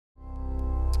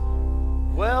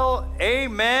Well,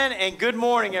 amen and good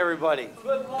morning, everybody.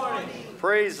 Good morning.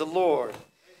 Praise the Lord.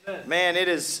 Amen. Man, it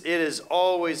is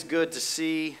always good to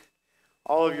see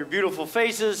all of your beautiful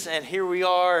faces, and here we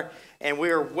are, and we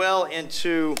are well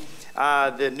into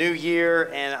the new year,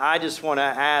 and I just want to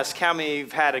ask how many of you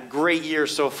have had a great year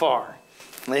so far?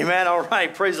 Amen. All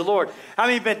right. Praise the Lord. How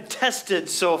many have been tested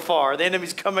so far? The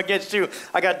enemy's come against you.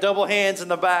 I got double hands in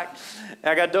the back.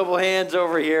 I got double hands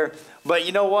over here. But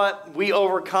you know what? We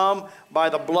overcome by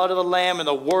the blood of the Lamb and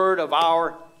the word of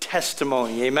our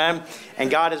testimony. Amen. And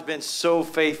God has been so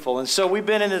faithful. And so we've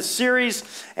been in this series,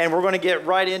 and we're going to get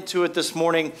right into it this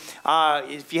morning.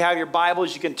 If you have your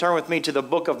Bibles, you can turn with me to the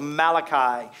book of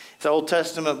Malachi. It's an Old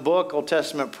Testament book, Old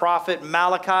Testament prophet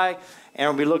Malachi. And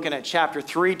we'll be looking at chapter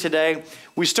 3 today.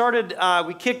 We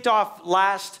kicked off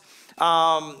last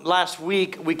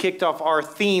week. We kicked off our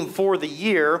theme for the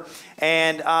year.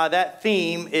 And that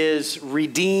theme is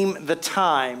Redeem the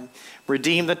Time.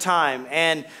 Redeem the time.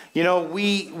 And you know,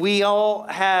 we all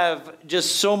have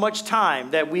just so much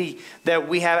time that we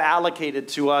have allocated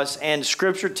to us, and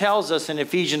Scripture tells us in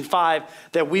Ephesians 5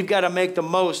 that we've got to make the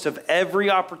most of every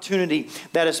opportunity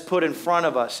that is put in front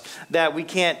of us. That we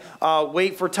can't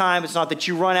wait for time. It's not that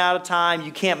you run out of time.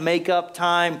 You can't make up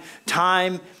time.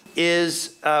 Time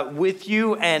is with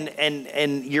you,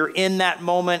 and you're in that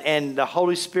moment, and the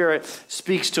Holy Spirit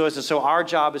speaks to us. And so our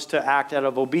job is to act out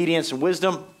of obedience and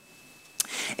wisdom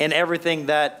and everything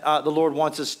that the Lord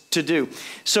wants us to do.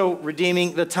 So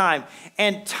redeeming the time.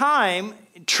 And time,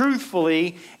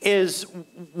 truthfully, is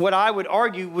what I would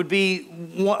argue would be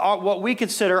what we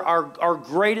consider our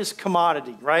greatest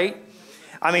commodity, right?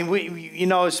 I mean,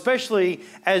 especially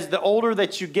as the older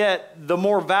that you get, the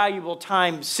more valuable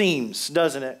time seems,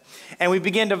 doesn't it? And we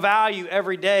begin to value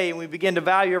every day, and we begin to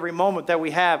value every moment that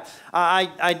we have.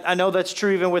 I know that's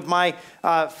true even with my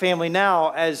family now,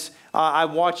 as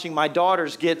I'm watching my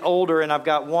daughters get older, and I've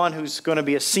got one who's going to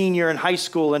be a senior in high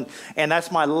school, and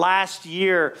that's my last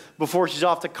year before she's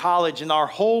off to college, and our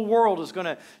whole world is going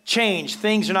to change.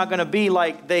 Things are not going to be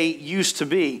like they used to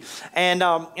be, and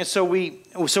so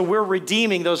we're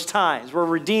redeeming those times. We're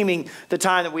redeeming the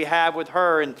time that we have with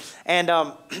her,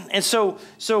 and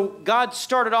so God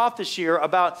started off this year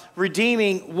about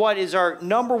redeeming what is our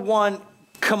number one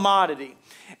commodity.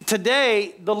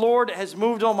 Today, the Lord has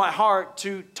moved on my heart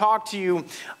to talk to you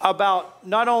about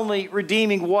not only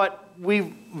redeeming what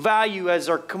we value as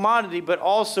our commodity, but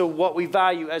also what we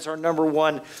value as our number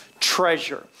one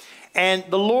treasure. And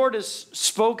the Lord has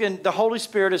spoken, the Holy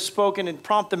Spirit has spoken and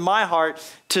prompted my heart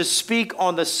to speak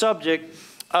on the subject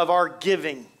of our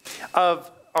giving,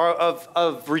 of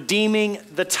redeeming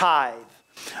the tithe,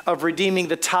 of redeeming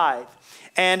the tithe.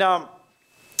 And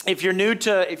If you're new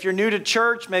to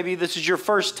church, maybe this is your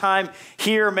first time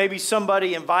here, maybe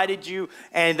somebody invited you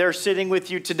and they're sitting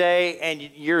with you today, and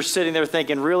you're sitting there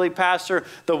thinking, really, Pastor,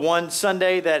 the one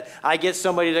Sunday that I get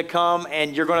somebody to come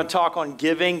and you're going to talk on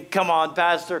giving? Come on,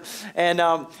 Pastor. And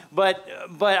but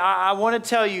I want to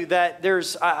tell you that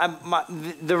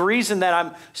the reason that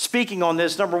I'm speaking on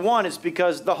this, number one, is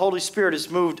because the Holy Spirit has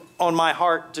moved on my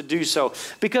heart to do so.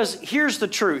 Because here's the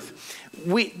truth.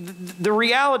 The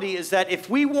reality is that if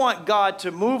we want God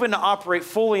to move and to operate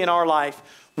fully in our life,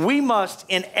 we must,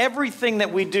 in everything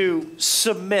that we do,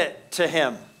 submit to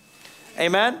Him.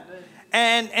 Amen?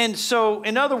 And so,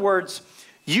 in other words,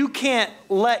 you can't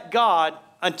let God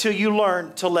until you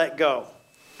learn to let go.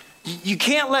 You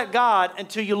can't let God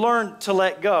until you learn to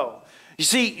let go. You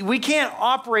see, we can't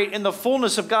operate in the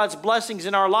fullness of God's blessings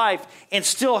in our life and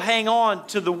still hang on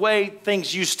to the way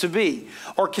things used to be,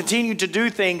 or continue to do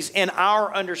things in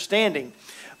our understanding.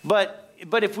 But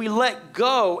if we let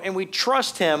go and we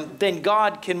trust Him, then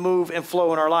God can move and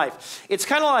flow in our life. It's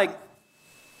kind of like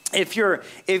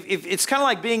it's kind of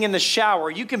like being in the shower.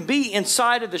 You can be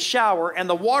inside of the shower and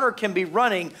the water can be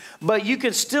running, but you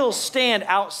can still stand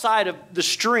outside of the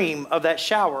stream of that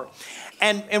shower.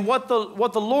 And what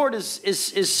the Lord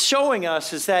is showing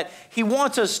us is that He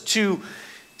wants us to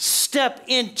step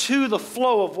into the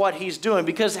flow of what He's doing.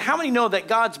 Because how many know that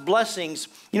God's blessings,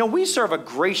 we serve a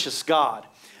gracious God,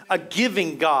 a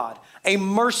giving God, a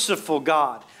merciful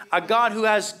God, a God who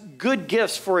has good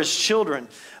gifts for His children.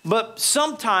 But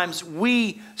sometimes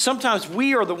we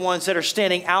are the ones that are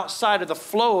standing outside of the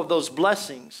flow of those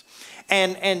blessings.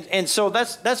 And so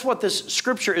that's what this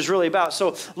scripture is really about.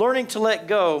 So learning to let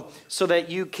go so that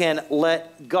you can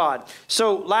let God.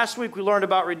 So last week we learned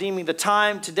about redeeming the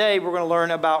time. Today we're going to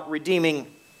learn about redeeming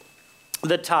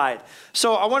the tithe.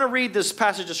 So I want to read this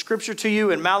passage of scripture to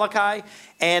you in Malachi.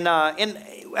 And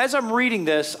as I'm reading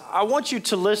this, I want you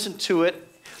to listen to it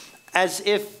as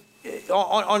if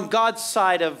on God's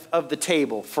side of the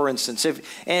table, for instance,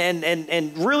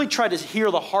 and really try to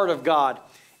hear the heart of God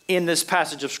in this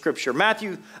passage of Scripture.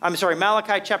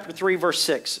 Malachi chapter 3, verse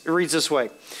 6. It reads this way.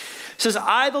 It says,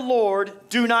 I, the Lord,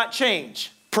 do not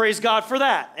change. Praise God for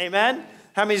that. Amen?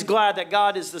 How many is glad that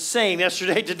God is the same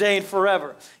yesterday, today, and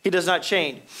forever? He does not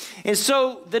change. And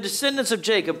so the descendants of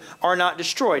Jacob are not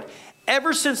destroyed.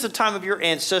 Ever since the time of your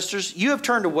ancestors, you have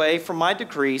turned away from my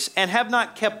decrees and have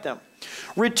not kept them.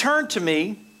 Return to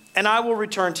me, and I will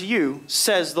return to you,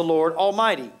 says the Lord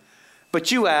Almighty.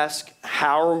 But you ask,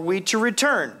 how are we to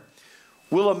return?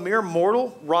 Will a mere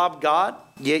mortal rob God?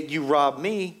 Yet you rob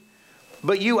me.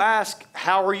 But you ask,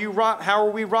 how are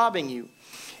we robbing you?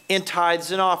 In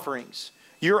tithes and offerings.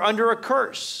 You're under a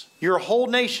curse, your whole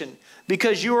nation,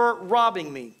 because you are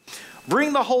robbing me.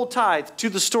 Bring the whole tithe to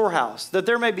the storehouse, that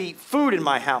there may be food in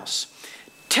my house.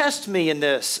 Test me in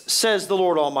this, says the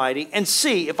Lord Almighty, and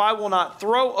see if I will not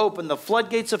throw open the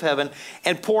floodgates of heaven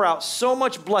and pour out so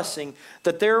much blessing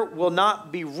that there will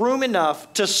not be room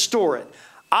enough to store it.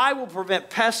 I will prevent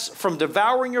pests from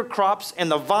devouring your crops, and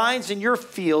the vines in your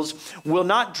fields will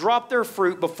not drop their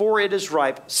fruit before it is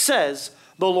ripe, says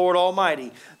the Lord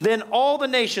Almighty. Then all the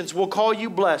nations will call you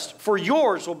blessed, for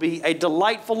yours will be a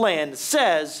delightful land,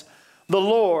 says the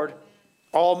Lord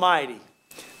Almighty.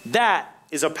 That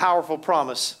is a powerful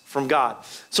promise from God.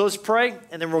 So let's pray,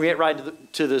 and then we'll get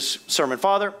right to this sermon.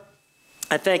 Father,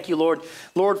 I thank you, Lord,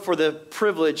 for the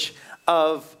privilege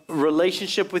of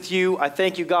relationship with you. I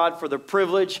thank you, God, for the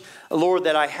privilege, Lord,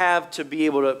 that I have to be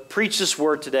able to preach this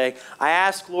word today. I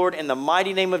ask, Lord, in the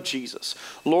mighty name of Jesus,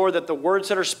 Lord, that the words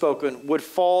that are spoken would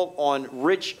fall on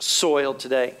rich soil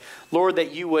today. Lord,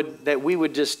 that we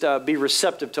would just be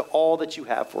receptive to all that you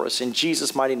have for us. In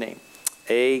Jesus' mighty name,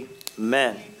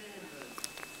 amen.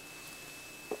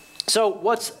 So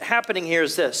what's happening here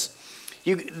is this.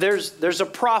 There's a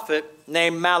prophet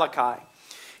named Malachi.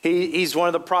 He's one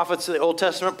of the prophets, the Old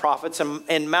Testament prophets,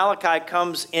 and Malachi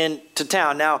comes into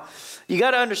town. Now, you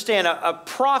got to understand, a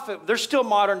prophet, they're still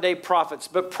modern day prophets,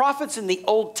 but prophets in the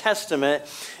Old Testament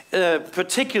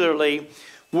particularly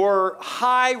were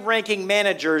high-ranking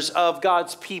managers of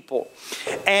God's people.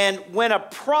 And when a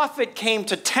prophet came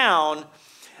to town,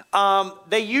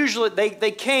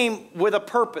 they came with a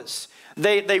purpose.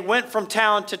 They went from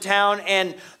town to town,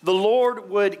 and the Lord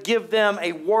would give them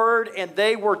a word, and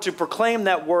they were to proclaim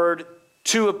that word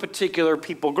to a particular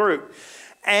people group.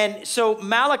 And so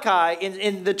Malachi,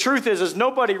 and the truth is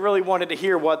nobody really wanted to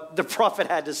hear what the prophet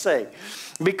had to say,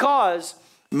 because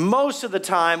most of the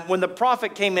time when the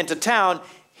prophet came into town,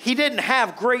 he didn't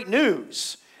have great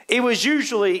news. It was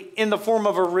usually in the form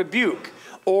of a rebuke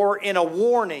or in a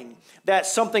warning that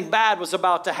something bad was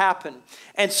about to happen.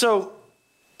 And so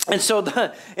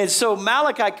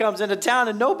Malachi comes into town,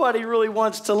 and nobody really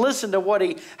wants to listen to what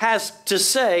he has to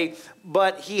say,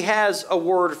 but he has a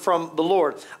word from the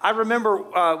Lord. I remember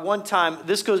one time,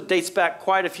 dates back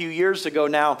quite a few years ago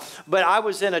now, but I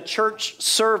was in a church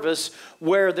service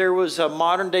where there was a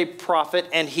modern day prophet,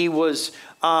 and he was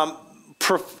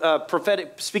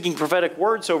speaking prophetic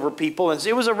words over people. And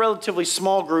it was a relatively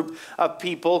small group of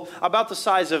people, about the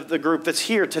size of the group that's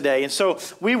here today. And so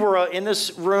we were in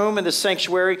this room, in this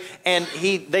sanctuary, and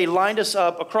they lined us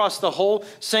up across the whole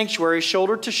sanctuary,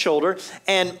 shoulder to shoulder,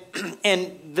 and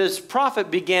this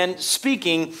prophet began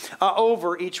speaking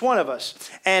over each one of us.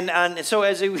 And so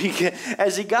as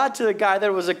he got to the guy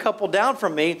that was a couple down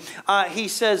from me, he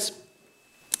starts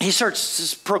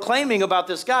proclaiming about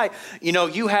this guy,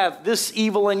 you have this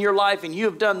evil in your life, and you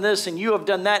have done this, and you have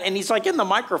done that. And he's like in the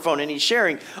microphone, and he's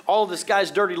sharing all of this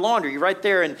guy's dirty laundry right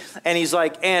there. And he's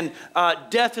like, and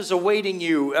death is awaiting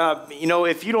you.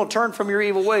 If you don't turn from your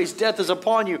evil ways, death is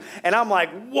upon you. And I'm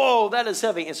like, whoa, that is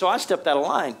heavy. And so I stepped out of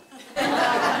line.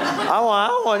 I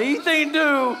don't want anything to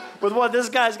do with what this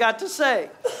guy's got to say.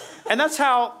 And that's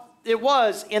how it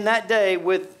was in that day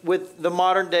with the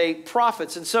modern day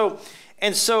prophets. And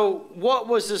so what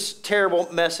was this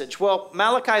terrible message? Well,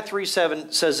 Malachi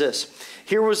 3:7 says this.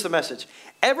 Here was the message.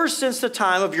 Ever since the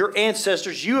time of your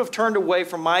ancestors, you have turned away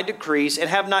from my decrees and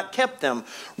have not kept them.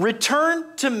 Return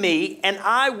to me, and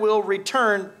I will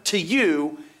return to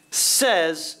you,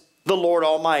 says the Lord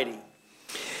Almighty.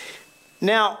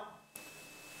 Now,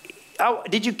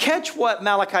 did you catch what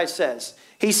Malachi says?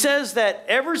 He says that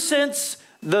ever since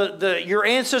your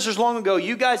ancestors long ago,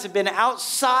 you guys have been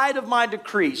outside of my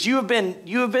decrees. You have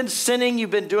been sinning.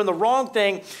 You've been doing the wrong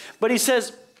thing. But he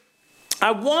says,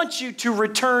 I want you to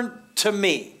return to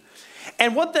me.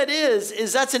 And what that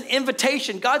is that's an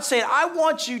invitation. God's saying, I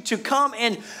want you to come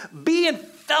and be in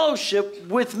fellowship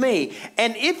with me.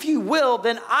 And if you will,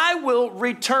 then I will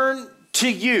return to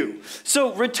you.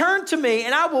 So return to me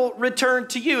and I will return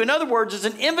to you. In other words, it's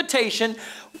an invitation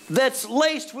that's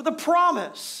laced with a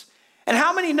promise. And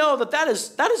how many know that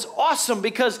is awesome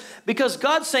because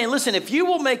God's saying, listen, if you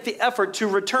will make the effort to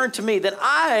return to me, then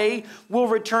I will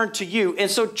return to you. And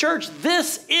so, church,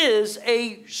 this is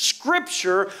a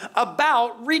scripture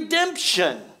about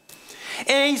redemption.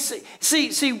 And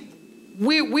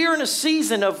we are in a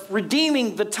season of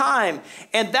redeeming the time,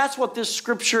 and that's what this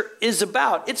scripture is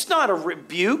about. It's not a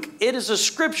rebuke. It is a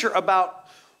scripture about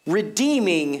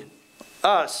redeeming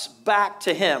us back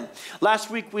to him. Last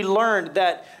week we learned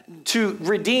that to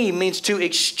redeem means to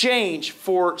exchange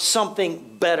for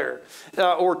something better,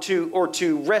 or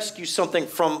to rescue something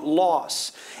from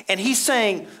loss. And he's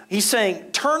saying,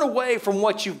 turn away from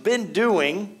what you've been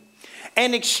doing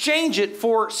and exchange it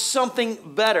for something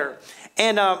better.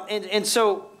 And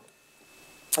so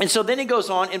then he goes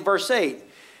on in verse 8,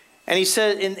 and he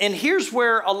says, and here's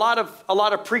where a lot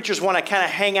of preachers want to kind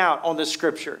of hang out on this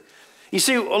scripture. You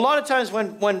see, a lot of times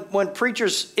when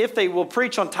preachers, if they will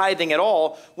preach on tithing at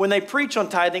all, when they preach on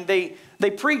tithing, they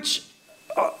preach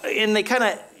and they kind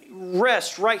of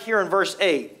rest right here in verse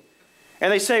 8.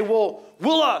 And they say, well,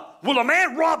 will a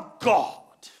man rob God?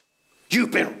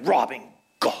 You've been robbing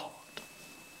God.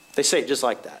 They say it just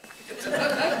like that.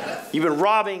 You've been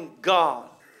robbing God.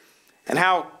 And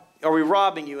how are we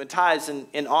robbing you in tithes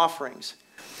and offerings?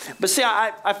 But see,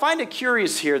 I find it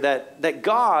curious here that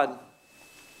God,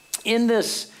 in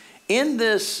this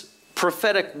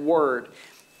prophetic word,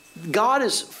 God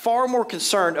is far more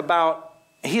concerned about,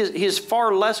 he is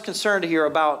far less concerned here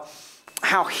about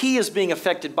how he is being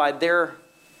affected by their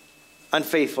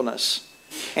unfaithfulness.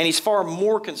 And he's far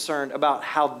more concerned about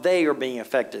how they are being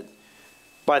affected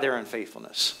by their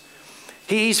unfaithfulness.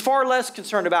 He's far less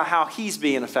concerned about how he's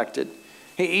being affected.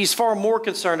 He's far more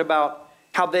concerned about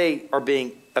how they are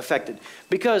being affected.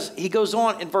 Because he goes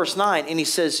on in verse 9 and he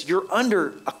says, you're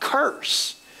under a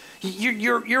curse.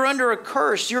 You're under a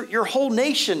curse. Your whole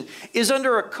nation is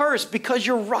under a curse because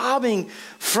you're robbing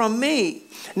from me.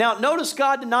 Now, notice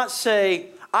God did not say,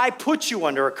 I put you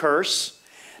under a curse.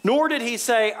 Nor did he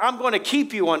say, I'm going to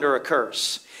keep you under a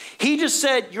curse. He just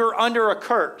said, you're under a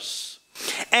curse.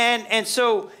 And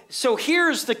so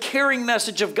here's the caring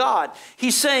message of God.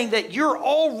 He's saying that you're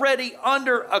already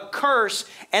under a curse,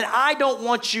 and I don't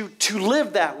want you to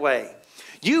live that way.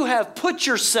 You have put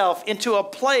yourself into a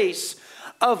place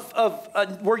of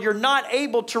where you're not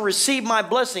able to receive my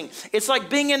blessing. It's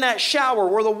like being in that shower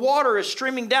where the water is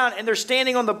streaming down, and they're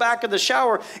standing on the back of the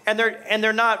shower, and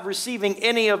they're not receiving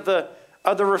any of the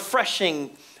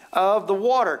refreshing of the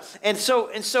water. And so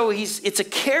it's a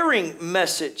caring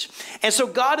message. And so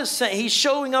God is saying, he's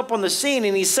showing up on the scene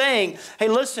and he's saying, hey,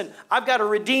 listen, I've got a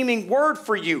redeeming word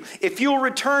for you. If you'll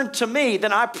return to me,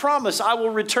 then I promise I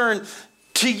will return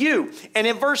to you. And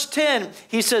in verse 10,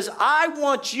 he says, I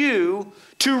want you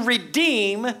to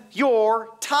redeem your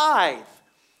tithe.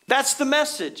 That's the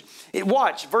message.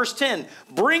 Watch, verse 10,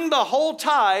 bring the whole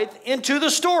tithe into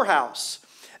the storehouse,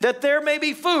 that there may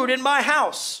be food in my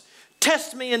house.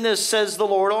 Test me in this, says the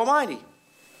Lord Almighty.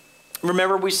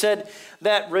 Remember, we said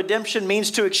that redemption means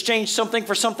to exchange something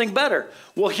for something better.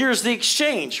 Well, here's the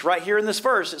exchange right here in this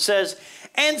verse. It says,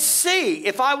 and see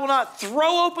if I will not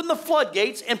throw open the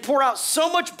floodgates and pour out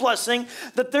so much blessing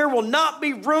that there will not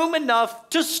be room enough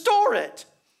to store it.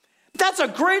 That's a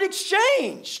great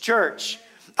exchange, church.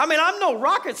 I mean, I'm no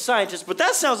rocket scientist, but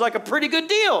that sounds like a pretty good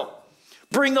deal.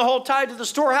 Bring the whole tithe to the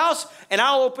storehouse, and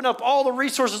I'll open up all the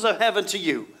resources of heaven to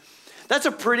you. That's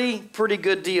a pretty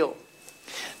good deal.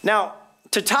 Now,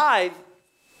 to tithe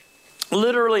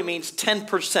literally means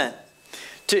 10%.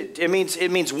 It means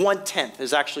 1/10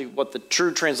 is actually what the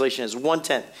true translation is,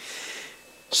 1/10.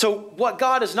 So what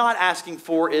God is not asking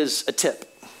for is a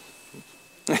tip.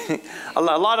 A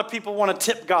lot of people want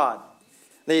to tip God.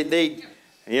 They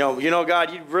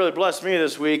God, you really blessed me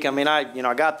this week. I mean,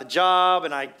 I got the job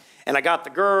and I got the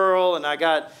girl and I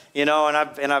got, and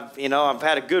I've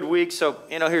had a good week. So,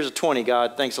 here's a 20,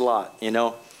 God. Thanks a lot,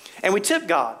 And we tip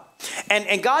God.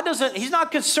 And God he's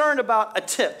not concerned about a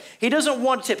tip. He doesn't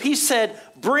want a tip. He said,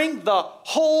 bring the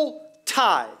whole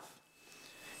tithe.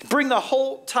 Bring the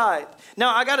whole tithe.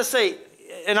 Now, I got to say,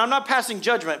 and I'm not passing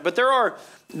judgment, but there are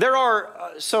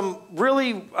some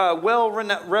really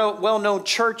well-known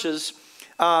churches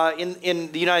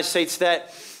in the United States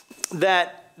that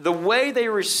the way they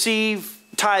receive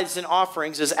tithes and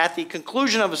offerings is at the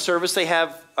conclusion of a service, they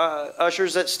have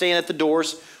ushers that stand at the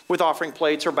doors with offering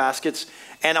plates or baskets,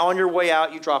 and on your way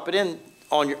out, you drop it in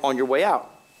on your way out.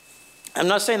 I'm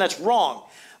not saying that's wrong,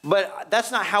 But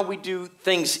that's not how we do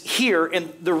things here.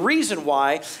 And the reason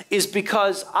why is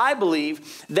because I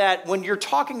believe that when you're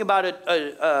talking about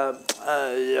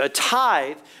a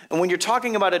tithe, and when you're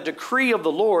talking about a decree of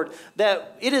the Lord,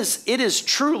 that it is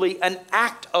truly an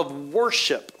act of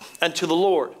worship unto the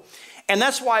Lord. And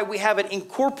that's why we have it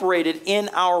incorporated in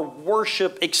our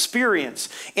worship experience.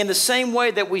 In the same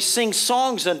way that we sing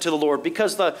songs unto the Lord,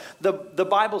 because the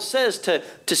Bible says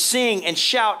to sing and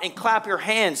shout and clap your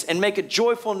hands and make a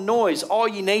joyful noise, all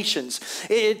ye nations.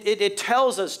 It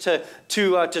tells us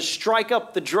to strike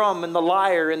up the drum and the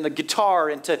lyre and the guitar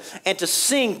and to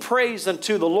sing praise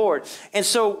unto the Lord. And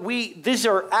so these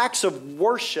are acts of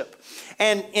worship.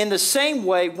 And in the same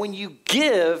way, when you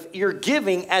give, you're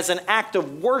giving as an act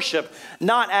of worship,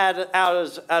 not out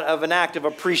of an act of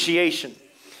appreciation.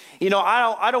 You know,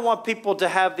 I don't want people to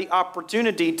have the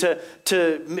opportunity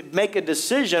to make a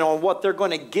decision on what they're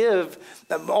going to give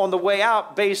on the way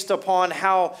out based upon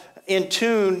how in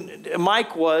tune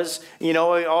Mike was. You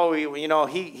know,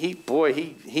 he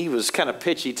was kind of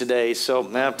pitchy today, so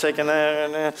man, I'm taking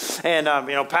that.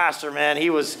 And Pastor, man,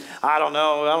 he was, I don't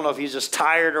know if he's just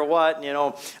tired or what. You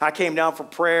know, I came down for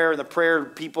prayer, and the prayer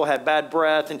people had bad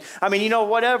breath, and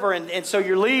whatever. And so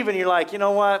you're leaving, you're like, you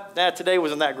know what, today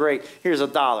wasn't that great. Here's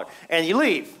 $1, and you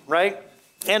leave, right?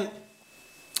 And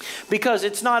because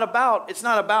it's not about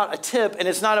a tip, and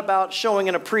it's not about showing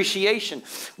an appreciation.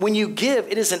 When you give,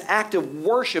 it is an act of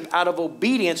worship out of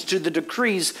obedience to the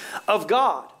decrees of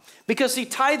God. Because see,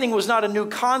 tithing was not a new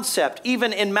concept,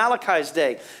 even in Malachi's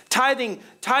day. Tithing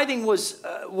was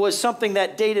something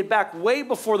that dated back way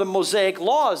before the Mosaic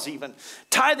laws even.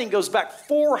 Tithing goes back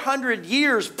 400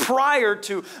 years prior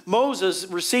to Moses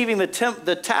receiving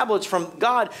the tablets from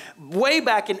God, way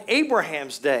back in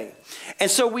Abraham's day.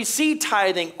 And so we see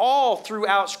tithing all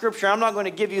throughout Scripture. I'm not going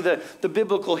to give you the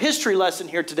biblical history lesson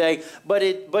here today, but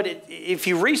if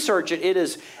you research it, it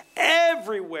is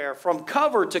everywhere from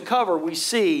cover to cover. We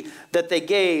see that they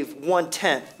gave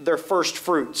 1/10, their first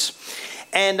fruits.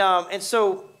 And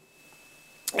so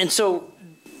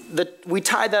we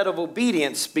tithe out of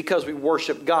obedience because we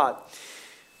worship God.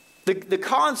 The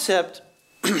concept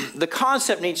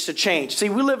needs to change. See,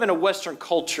 we live in a Western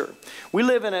culture. We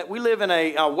live in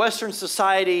a Western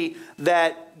society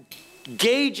that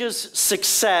gauges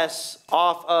success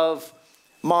off of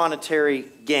monetary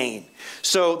gain.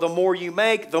 So the more you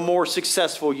make, the more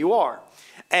successful you are,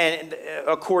 and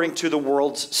according to the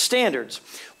world's standards.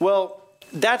 Well,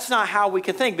 that's not how we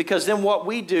can think, because then what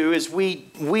we do is we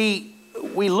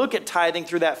look at tithing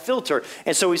through that filter.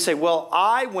 And so we say, well,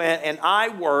 I went and I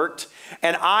worked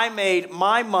and I made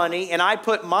my money and I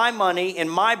put my money in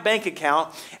my bank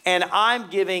account and I'm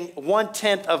giving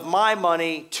 1/10 of my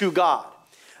money to God.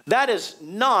 That is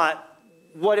not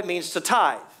what it means to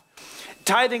tithe.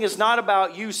 Tithing is not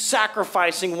about you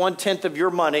sacrificing 1/10 of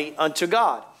your money unto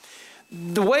God.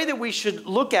 The way that we should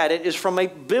look at it is from a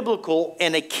biblical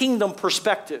and a kingdom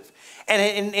perspective.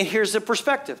 And here's the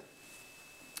perspective.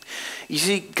 You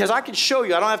see, because I can show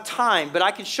you, I don't have time, but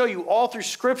I can show you all through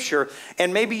Scripture.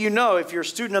 And maybe you know, if you're a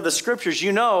student of the Scriptures,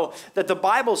 you know that the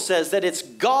Bible says that it's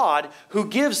God who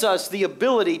gives us the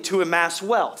ability to amass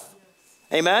wealth.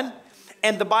 Amen?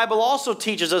 And the Bible also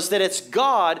teaches us that it's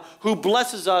God who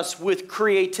blesses us with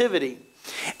creativity.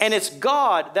 And it's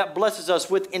God that blesses us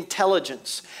with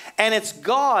intelligence. And it's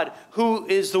God who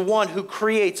is the one who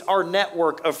creates our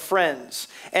network of friends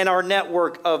and our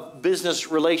network of business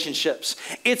relationships.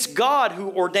 It's God who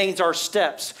ordains our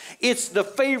steps. It's the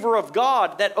favor of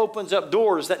God that opens up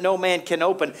doors that no man can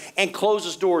open and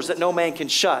closes doors that no man can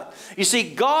shut. You see,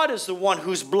 God is the one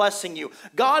who's blessing you.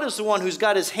 God is the one who's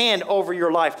got his hand over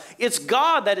your life. It's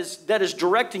God that is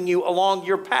directing you along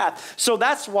your path. So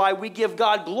that's why we give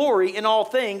God glory in all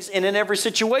things and in every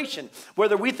situation.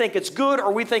 Whether we think it's good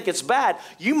or we think it's bad,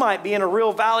 you might be in a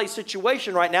real valley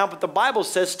situation right now, but the Bible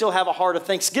says still have a heart of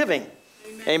thanksgiving.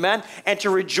 Amen. And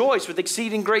to rejoice with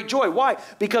exceeding great joy. Why?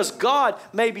 Because God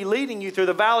may be leading you through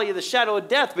the valley of the shadow of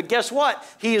death, but guess what?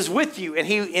 He is with you, and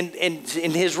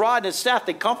in his rod and his staff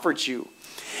that comforts you.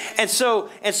 And so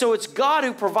it's God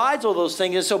who provides all those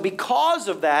things. And so because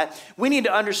of that, we need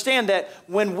to understand that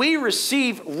when we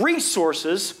receive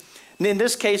resources, in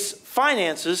this case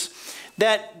finances,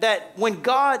 that when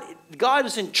God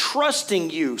is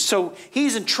entrusting you, so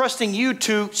he's entrusting you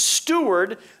to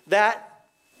steward that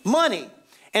money.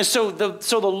 And so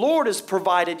the Lord has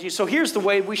provided you. So here's the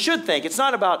way we should think. It's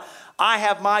not about I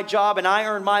have my job and I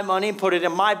earn my money and put it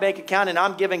in my bank account and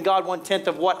I'm giving God 1/10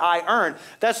 of what I earn.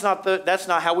 That's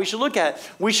not how we should look at it.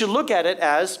 We should look at it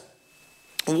as,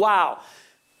 wow,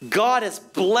 God has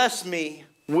blessed me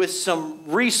with some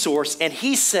resource, and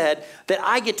he said that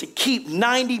I get to keep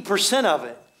 90% of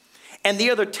it. And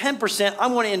the other 10%, I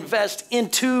want to invest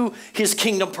into his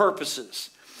kingdom purposes.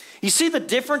 You see the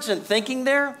difference in thinking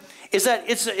there? Is that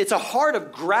it's a heart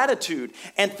of gratitude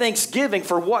and thanksgiving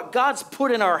for what God's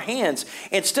put in our hands,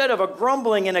 instead of a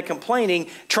grumbling and a complaining,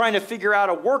 trying to figure out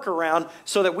a workaround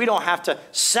so that we don't have to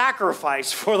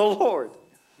sacrifice for the Lord.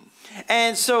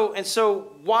 And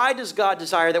so why does God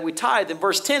desire that we tithe? In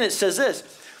verse 10 it says this,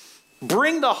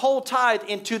 bring the whole tithe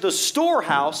into the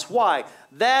storehouse. Why?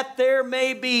 That there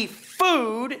may be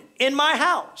food in my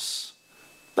house.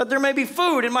 That there may be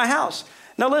food in my house.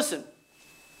 Now listen.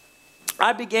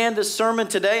 I began this sermon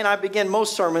today, and I begin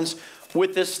most sermons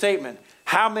with this statement.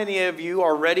 How many of you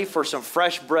are ready for some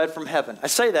fresh bread from heaven? I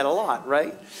say that a lot,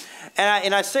 right?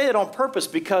 And I say it on purpose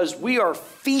because we are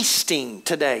feasting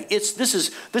today. This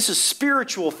is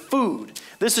spiritual food.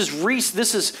 This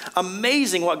is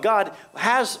amazing what God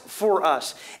has for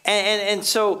us. And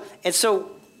so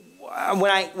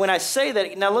when I say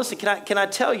that, now listen, can I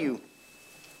tell you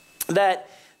that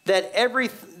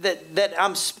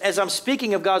as I'm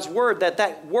speaking of God's word,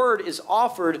 that word is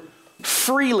offered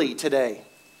freely today.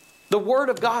 The word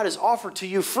of God is offered to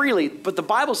you freely, but the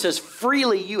Bible says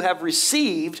freely you have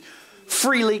received,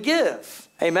 freely give.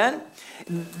 Amen?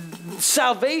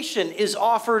 Salvation is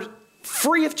offered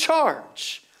free of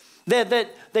charge.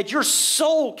 That your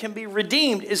soul can be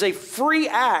redeemed is a free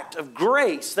act of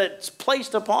grace that's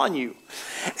placed upon you.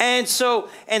 And so,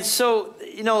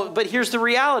 but here's the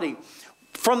reality.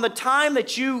 From the time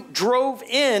that you drove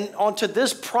in onto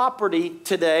this property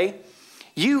today,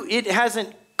 it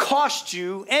hasn't cost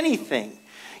you anything.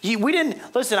 We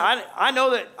didn't, listen, I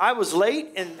know that I was late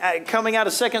in coming out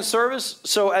of second service.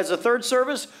 So as a third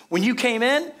service, when you came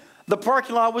in, the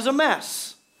parking lot was a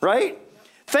mess, right?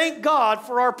 Thank God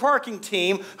for our parking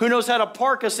team who knows how to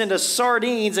park us into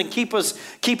sardines and keep us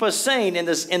sane in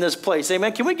this place.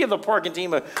 Amen. Can we give the parking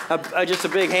team just a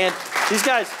big hand? These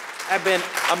guys have been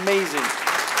amazing.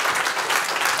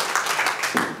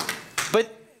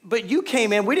 But you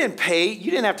came in, we didn't pay.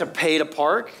 You didn't have to pay to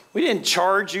park. We didn't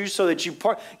charge you so that you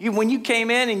park. When you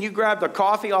came in and you grabbed the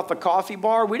coffee off the coffee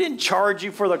bar, we didn't charge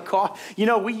you for the coffee. You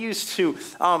know, we used to,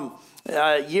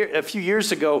 a few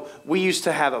years ago, we used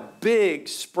to have a big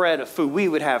spread of food. We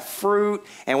would have fruit,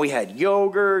 and we had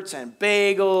yogurts and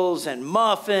bagels and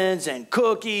muffins and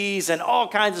cookies and all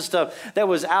kinds of stuff that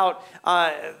was out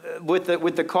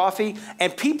with the coffee.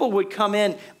 And people would come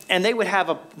in, and they would have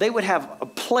a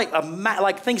plate,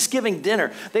 like Thanksgiving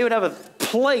dinner. They would have a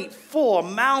plate full, a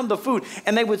mound of food,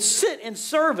 and they would sit in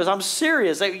service. I'm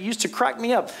serious. They used to crack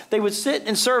me up. They would sit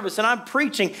in service, and I'm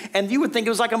preaching, and you would think it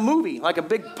was like a movie, like a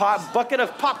big bucket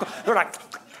of popcorn. They're like,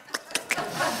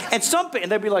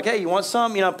 and they'd be like, hey, you want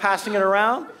some? You know, passing it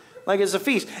around like it's a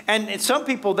feast. And some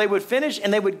people, they would finish,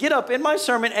 and they would get up in my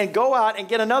sermon and go out and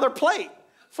get another plate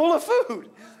full of food.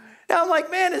 Now I'm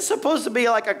like, man, it's supposed to be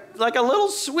like a little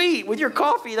sweet with your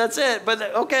coffee. That's it. But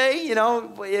okay, you know,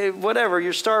 whatever.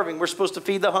 You're starving. We're supposed to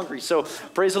feed the hungry. So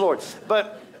praise the Lord.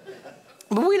 But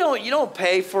you don't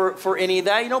pay for any of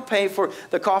that. You don't pay for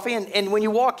the coffee. And when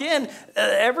you walk in,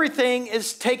 everything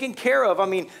is taken care of. I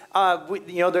mean,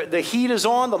 the heat is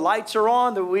on, the lights are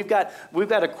on. We've got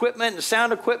equipment and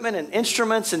sound equipment and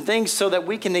instruments and things so that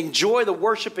we can enjoy the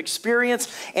worship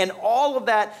experience. And all of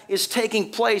that is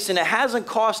taking place, and it hasn't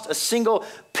cost a single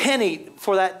penny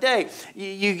for that day.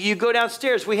 You go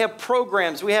downstairs. We have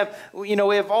programs. We have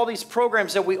all these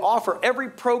programs that we offer. Every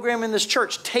program in this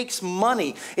church takes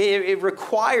money. It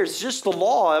requires just the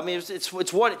law. I mean,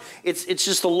 it's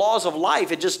just the laws of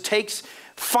life. It just takes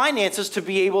finances to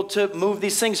be able to move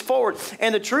these things forward.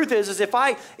 And the truth is if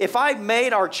I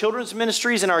made our children's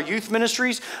ministries and our youth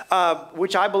ministries,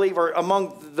 which I believe are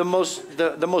among the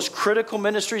most critical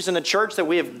ministries in the church that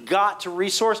we have got to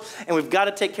resource, and we've got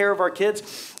to take care of our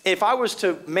kids. If I was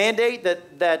to mandate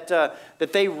that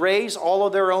they raise all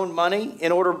of their own money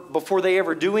in order before they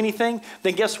ever do anything,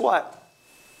 then guess what?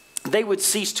 They would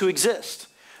cease to exist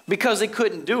because they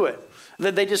couldn't do it.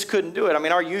 They just couldn't do it. I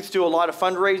mean, our youth do a lot of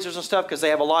fundraisers and stuff because they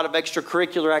have a lot of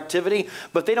extracurricular activity,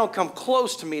 but they don't come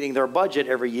close to meeting their budget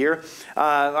every year.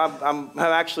 I'm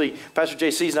actually, Pastor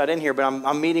JC's not in here, but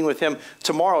I'm meeting with him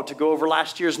tomorrow to go over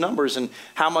last year's numbers and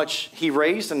how much he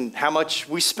raised and how much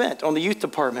we spent on the youth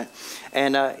department.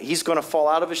 And he's going to fall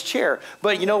out of his chair.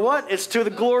 But you know what? It's to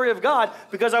the glory of God,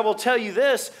 because I will tell you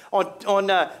this, on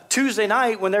Tuesday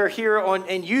night when they're here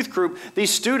in youth group,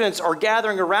 these students are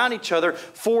gathering around each other,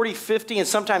 40, 50, and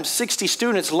sometimes 60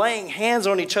 students, laying hands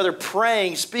on each other,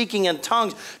 praying, speaking in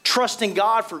tongues, trusting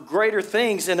God for greater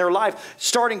things in their life,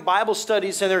 starting Bible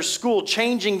studies in their school,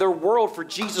 changing their world for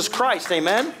Jesus Christ.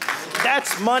 Amen?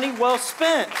 That's money well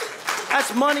spent.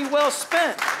 That's money well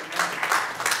spent.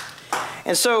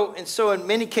 And so in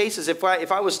many cases, if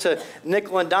I was to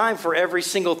nickel and dime for every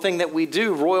single thing that we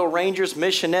do, Royal Rangers,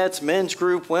 Missionettes, men's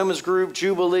group, women's group,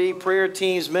 Jubilee, prayer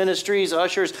teams, ministries,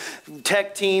 ushers,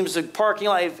 tech teams, the parking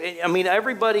lot. I mean,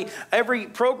 everybody, every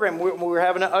program. We're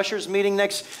having an ushers meeting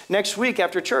next week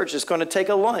after church. It's going to take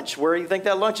a lunch. Where do you think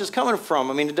that lunch is coming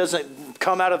from? I mean, it doesn't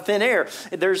come out of thin air.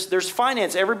 There's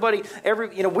finance. Everybody,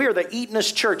 we are the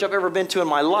eatinest church I've ever been to in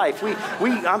my life.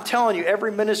 I'm telling you,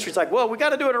 every ministry is like, well, we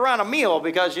got to do it around a meal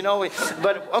because,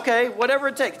 but okay, whatever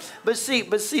it takes. But see,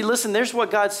 listen, there's what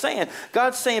God's saying.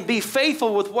 God's saying, be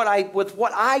faithful with what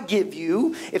I give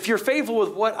you. If you're faithful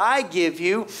with what I give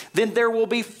you, then there will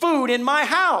be food in my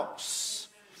house.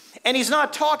 And he's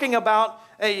not talking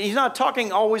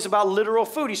always about literal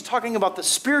food. He's talking about the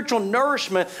spiritual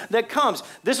nourishment that comes.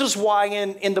 This is why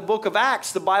in the book of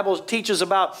Acts, the Bible teaches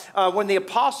about when the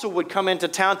apostle would come into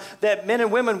town, that men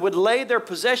and women would lay their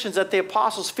possessions at the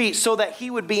apostle's feet so that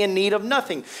he would be in need of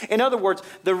nothing. In other words,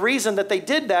 the reason that they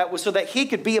did that was so that he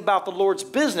could be about the Lord's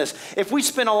business. If we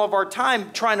spend all of our time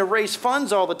trying to raise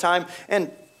funds all the time and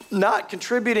not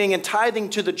contributing and tithing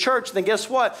to the church, then guess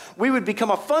what? We would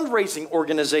become a fundraising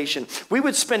organization. We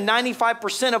would spend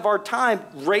 95% of our time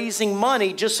raising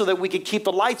money just so that we could keep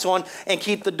the lights on and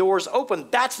keep the doors open.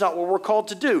 That's not what we're called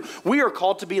to do. We are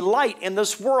called to be light in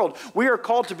this world. We are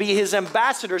called to be his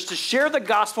ambassadors to share the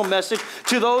gospel message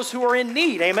to those who are in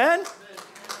need. Amen?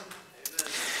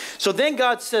 So then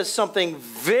God says something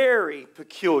very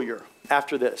peculiar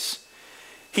after this.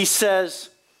 He says,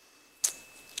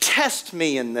 test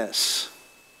me in this.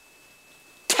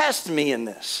 Test me in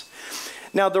this.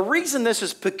 Now, the reason this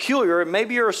is peculiar,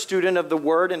 maybe you're a student of the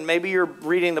Word, and maybe you're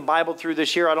reading the Bible through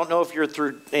this year. I don't know if you're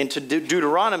into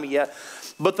Deuteronomy yet,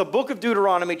 but the book of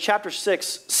Deuteronomy, chapter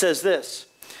 6, says this.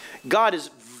 God is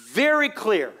very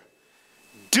clear.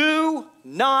 Do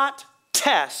not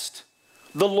test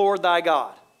the Lord thy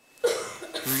God.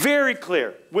 Very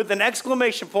clear, with an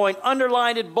exclamation point,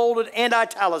 underlined, bolded, and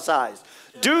italicized.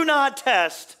 Do not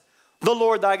test the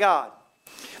Lord thy God.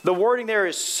 The wording there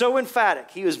is so emphatic.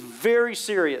 He was very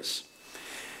serious.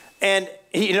 And,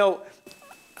 he's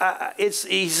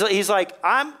like,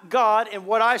 I'm God, and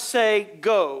what I say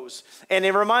goes. And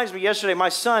it reminds me, yesterday, my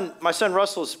son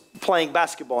Russell is playing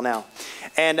basketball now.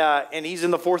 And he's in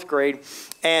the 4th grade.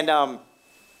 And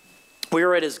we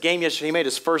were at his game yesterday. He made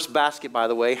his first basket, by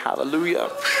the way. Hallelujah.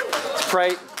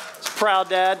 It's proud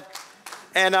dad.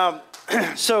 And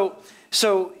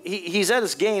So he's at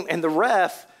his game, and the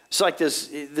ref is like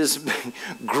this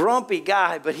grumpy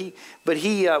guy. But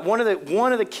one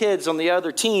of the kids on the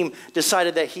other team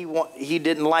decided that he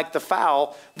didn't like the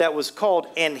foul that was called,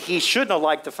 and he shouldn't have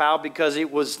liked the foul because he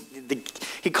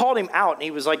called him out, and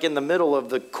he was like in the middle of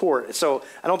the court. So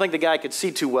I don't think the guy could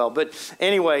see too well. But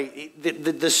anyway,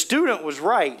 the student was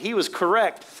right; he was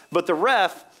correct. But the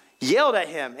ref yelled at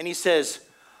him, and he says,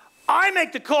 "I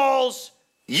make the calls.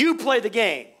 You play the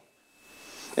game."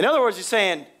 In other words, he's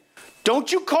saying, don't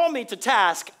you call me to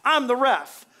task. I'm the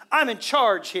ref. I'm in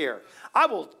charge here. I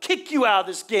will kick you out of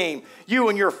this game, you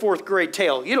and your 4th grade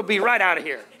tail. It'll be right out of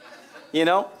here.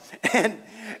 And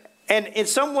in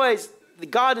some ways,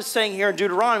 God is saying here in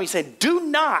Deuteronomy, he's saying, do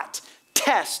not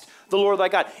test the Lord thy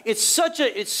God. It's such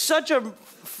a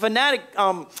fanatic,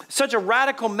 such a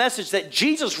radical message that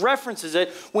Jesus references it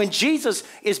when Jesus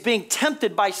is being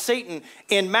tempted by Satan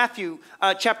in Matthew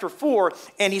chapter 4,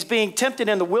 and he's being tempted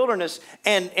in the wilderness,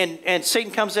 and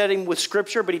Satan comes at him with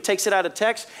scripture, but he takes it out of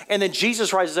text, and then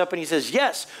Jesus rises up and he says,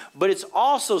 yes, but it's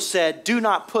also said, do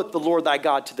not put the Lord thy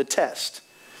God to the test.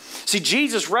 See,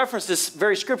 Jesus referenced this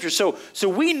very scripture. So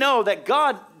we know that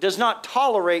God does not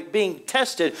tolerate being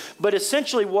tested, but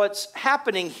essentially what's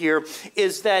happening here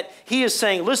is that he is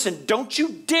saying, listen, don't you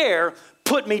dare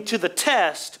put me to the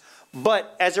test,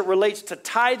 but as it relates to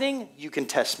tithing, you can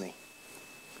test me.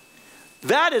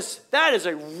 That is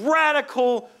a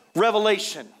radical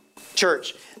revelation,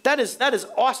 church. That is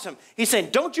awesome. He's saying,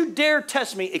 don't you dare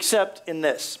test me except in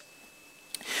this.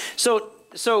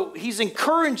 So he's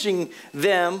encouraging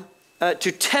them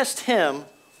to test him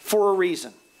for a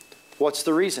reason. What's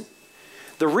the reason?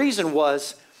 The reason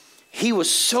was he was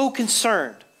so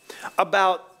concerned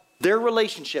about their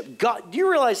relationship. God, do you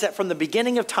realize that from the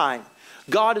beginning of time,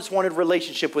 God has wanted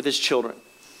relationship with his children?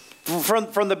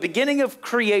 From the beginning of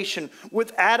creation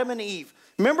with Adam and Eve.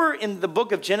 Remember in the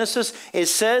book of Genesis, it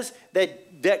says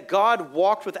that God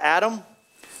walked with Adam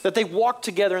that they walked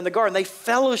together in the garden. They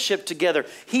fellowshiped together.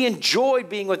 He enjoyed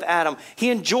being with Adam. He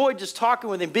enjoyed just talking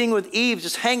with him, being with Eve,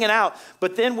 just hanging out.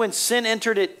 But then when sin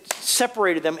entered, it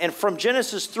separated them. And from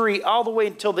Genesis 3 all the way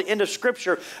until the end of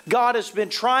Scripture, God has been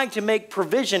trying to make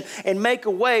provision and make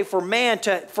a way for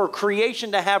for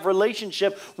creation to have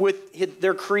relationship with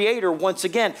their Creator once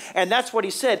again. And that's what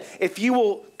he said. If you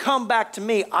will come back to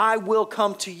me, I will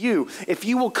come to you. If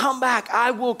you will come back,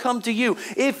 I will come to you.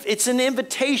 If it's an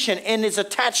invitation and it's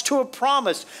attached to a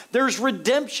promise, there's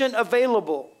redemption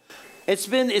available. It's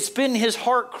been his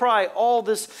heart cry all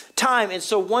this time. And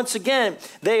so once again,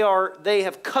 they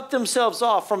have cut themselves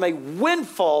off from a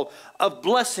windfall of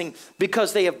blessing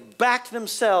because they have backed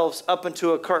themselves up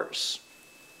into a curse.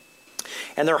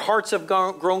 And their hearts have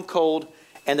grown cold,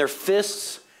 and their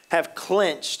fists have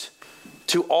clenched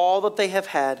to all that they have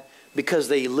had because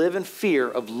they live in fear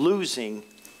of losing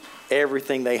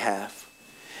everything they have.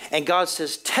 And God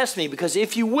says, test me, because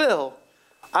if you will,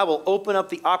 I will open up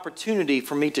the opportunity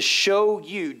for me to show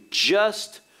you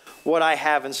just what I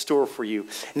have in store for you.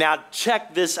 Now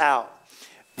check this out.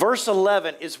 Verse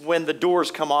 11 is when the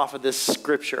doors come off of this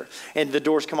scripture and the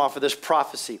doors come off of this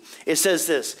prophecy. It says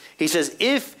this. He says,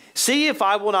 see if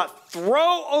I will not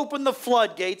throw open the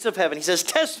floodgates of heaven. He says,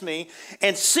 test me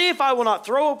and see if I will not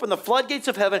throw open the floodgates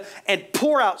of heaven and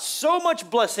pour out so much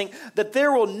blessing that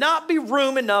there will not be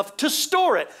room enough to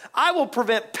store it. I will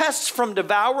prevent pests from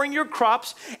devouring your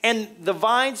crops, and the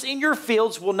vines in your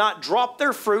fields will not drop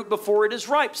their fruit before it is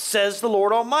ripe, says the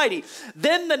Lord Almighty.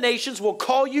 Then the nations will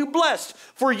call you blessed,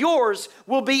 for yours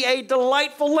will be a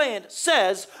delightful land,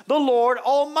 says the Lord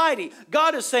Almighty.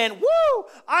 God is saying, woo,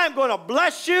 I'm going to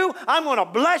bless you. I'm going to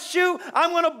bless you. I'm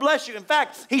going to bless you. In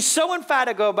fact, he's so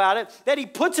emphatic about it that he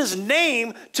puts his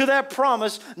name to that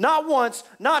promise, not once,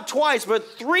 not twice, but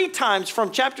 3 times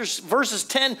from verses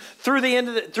 10 through the end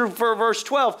of through verse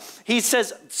 12. He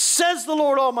says the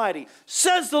Lord Almighty,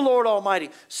 says the Lord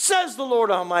Almighty, says the Lord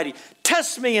Almighty.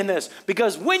 Test me in this,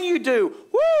 because when you do,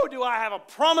 woo, do I have a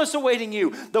promise awaiting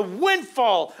you. The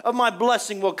windfall of my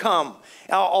blessing will come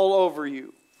all over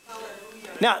you.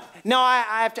 Now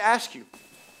I have to ask you,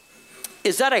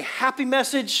 is that a happy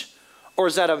message or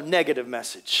is that a negative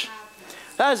message?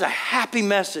 That is a happy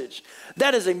message.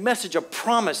 That is a message of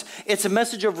promise. It's a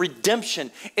message of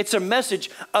redemption. It's a message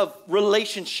of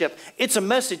relationship. It's a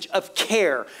message of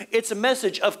care. It's a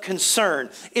message of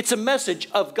concern. It's a message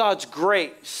of God's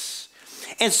grace.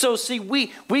 And so, see,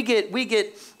 we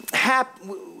get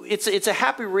happy. It's a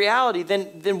happy reality.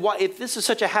 Then why, if this is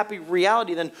such a happy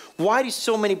reality, then why do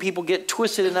so many people get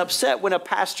twisted and upset when a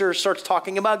pastor starts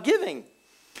talking about giving?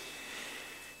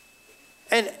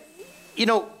 And, you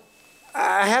know,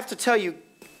 I have to tell you,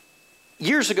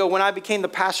 years ago when I became the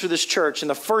pastor of this church, and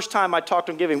the first time I talked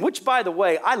on giving, which, by the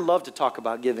way, I love to talk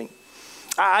about giving.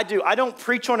 I do. I don't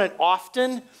preach on it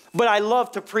often, but I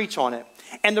love to preach on it.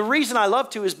 And the reason I love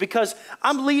to is because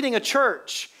I'm leading a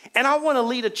church, and I want to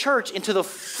lead a church into the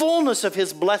fullness of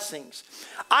his blessings.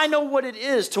 I know what it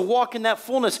is to walk in that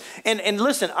fullness. And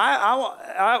listen,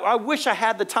 I wish I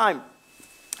had the time.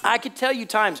 I could tell you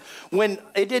times when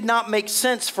it did not make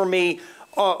sense for me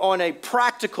on a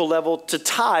practical level to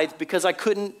tithe because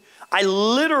I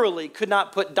literally could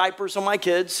not put diapers on my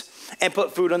kids and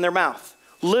put food in their mouth.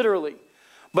 Literally.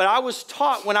 But I was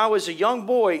taught when I was a young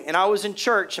boy and I was in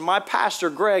church, and my pastor,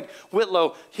 Greg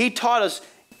Whitlow, he taught us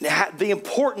the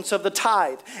importance of the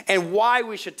tithe and why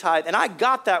we should tithe. And I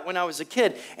got that when I was a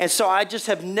kid. And so I just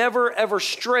have never, ever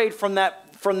strayed from that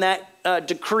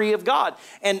decree of God.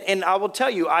 And I will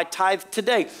tell you, I tithe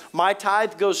today. My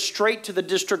tithe goes straight to the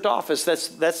district office.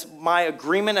 That's my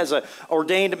agreement as an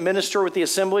ordained minister with the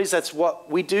assemblies. That's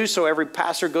what we do. So every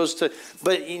pastor goes to,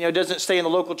 but it doesn't stay in the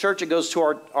local church. It goes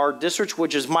to our district,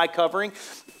 which is my covering.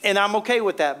 And I'm okay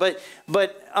with that. But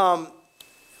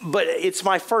it's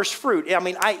my first fruit. I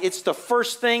mean, it's the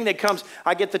first thing that comes.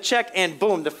 I get the check and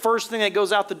boom, the first thing that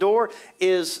goes out the door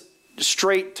is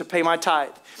straight to pay my tithe.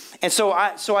 And so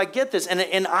I get this,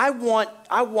 and I want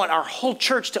our whole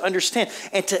church to understand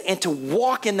and to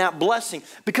walk in that blessing,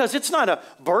 because it's not a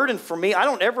burden for me. I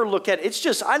don't ever look at it. It's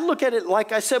just, I look at it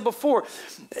like I said before.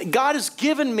 God has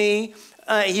given me,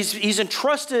 he's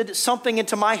entrusted something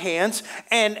into my hands,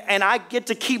 and I get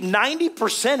to keep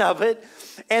 90% of it.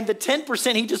 And the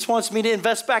 10% he just wants me to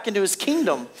invest back into his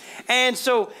kingdom. And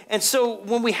so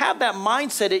when we have that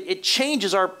mindset, it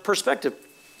changes our perspective.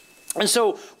 And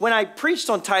so when I preached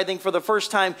on tithing for the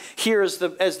first time here as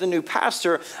the new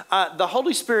pastor, the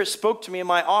Holy Spirit spoke to me in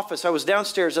my office. I was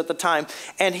downstairs at the time,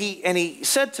 and he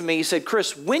said to me, he said,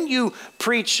 Chris, when you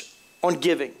preach on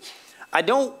giving, I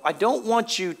don't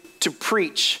want you to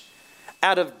preach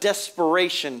out of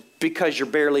desperation because you're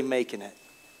barely making it.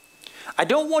 I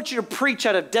don't want you to preach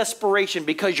out of desperation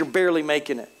because you're barely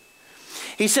making it.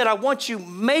 He said, I want you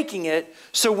making it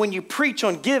so when you preach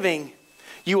on giving,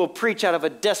 you will preach out of a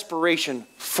desperation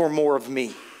for more of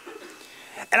me.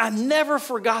 And I never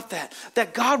forgot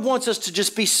that God wants us to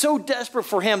just be so desperate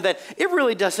for him that it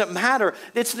really doesn't matter.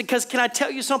 It's because, can I tell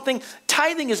you something?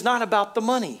 Tithing is not about the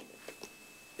money.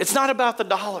 It's not about the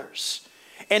dollars.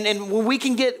 And when we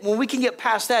can get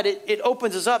past that, it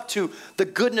opens us up to the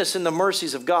goodness and the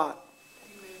mercies of God.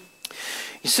 Amen.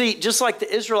 You see, just like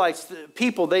the Israelites, the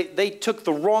people, they took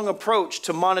the wrong approach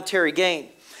to monetary gain.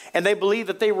 And they believed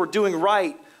that they were doing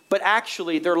right. But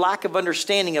actually, their lack of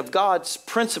understanding of God's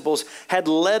principles had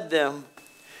led them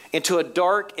into a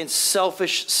dark and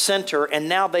selfish center. And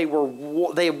now they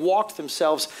walked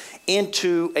themselves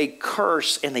into a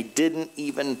curse, and they didn't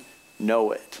even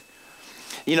know it.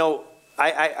 You know,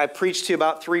 I preached to you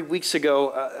about 3 weeks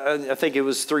ago. I think it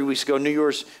was 3 weeks ago, New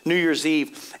Year's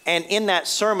Eve. And in that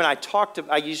sermon,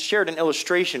 I shared an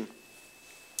illustration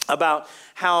about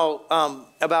how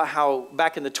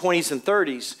back in the 20s and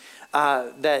 30s,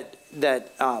 that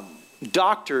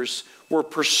doctors were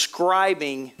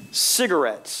prescribing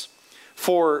cigarettes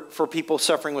for people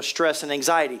suffering with stress and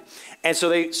anxiety. And so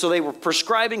they were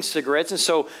prescribing cigarettes. And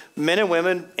so men and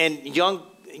women and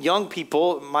young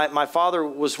people, my father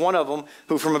was one of them,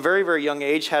 who from a very, very young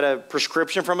age had a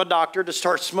prescription from a doctor to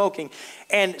start smoking.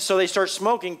 And so they start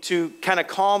smoking to kind of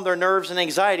calm their nerves and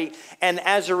anxiety. And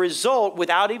as a result,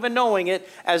 without even knowing it,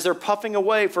 as they're puffing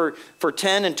away for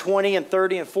 10 and 20 and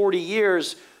 30 and 40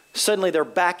 years, suddenly they're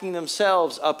backing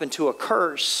themselves up into a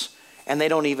curse, and they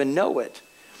don't even know it.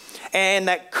 And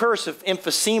that curse of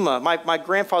emphysema, my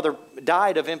grandfather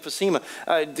died of emphysema.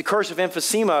 The curse of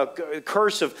emphysema,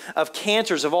 curse of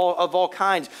cancers of all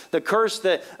kinds. The curse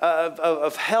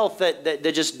of health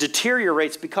that just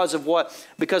deteriorates because of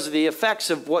the effects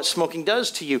of what smoking does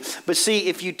to you. But see,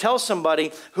 if you tell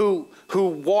somebody who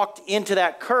walked into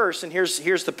that curse, and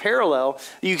here's the parallel,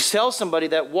 you tell somebody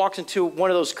that walks into one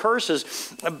of those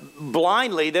curses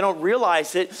blindly, they don't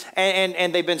realize it,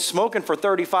 and they've been smoking for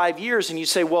 35 years, and you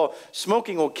say, well,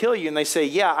 smoking will kill you. And they say,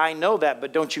 yeah, I know that,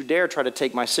 but don't you dare try to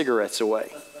take my cigarettes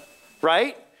away.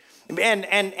 Right?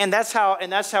 And that's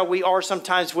how we are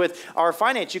sometimes with our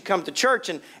finance. You come to church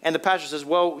and the pastor says,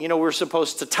 well, we're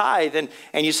supposed to tithe.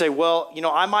 And you say, well,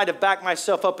 I might have backed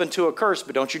myself up into a curse,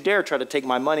 but don't you dare try to take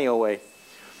my money away.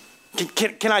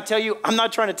 Can I tell you, I'm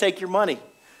not trying to take your money.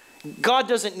 God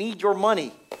doesn't need your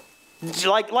money.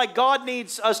 Like God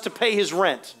needs us to pay his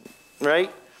rent,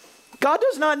 right? God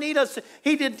does not need us.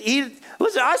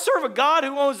 Listen, I serve a God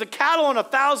who owns the cattle on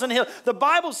 1,000 hills. The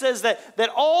Bible says that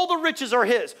all the riches are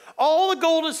his. All the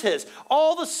gold is his.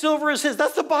 All the silver is his.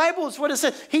 That's the Bible. It's what it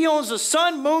says. He owns the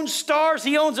sun, moon, stars.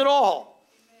 He owns it all.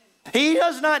 Amen. He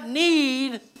does not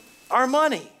need our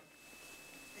money.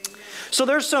 Amen. So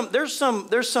there's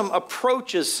some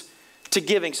approaches to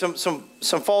giving, some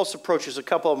false approaches, a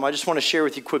couple of them I just want to share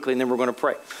with you quickly, and then we're going to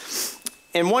pray.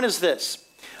 And one is this.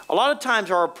 A lot of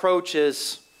times our approach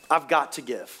is, I've got to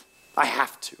give. I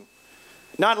have to.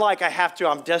 Not like I have to,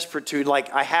 I'm desperate to, like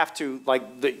I have to,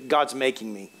 like God's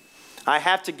making me. I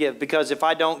have to give because if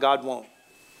I don't, God won't.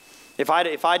 If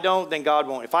I don't, then God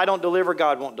won't. If I don't deliver,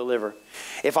 God won't deliver.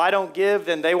 If I don't give,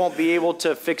 then they won't be able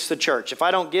to fix the church. If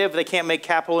I don't give, they can't make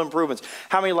capital improvements.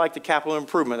 How many like the capital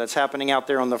improvement that's happening out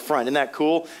there on the front? Isn't that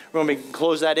cool? We're going to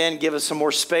close that in, give us some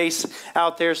more space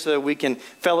out there so that we can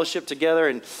fellowship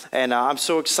together. And I'm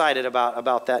so excited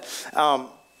about that.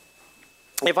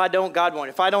 If I don't, God won't.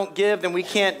 If I don't give, then we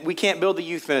can't build the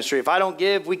youth ministry. If I don't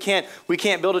give, we can't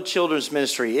build a children's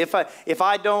ministry. If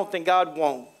I don't, then God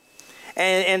won't.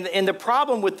 And the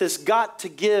problem with this got to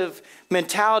give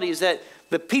mentality is that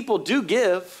the people do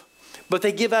give, but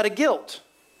they give out of guilt.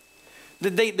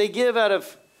 They give out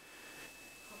of,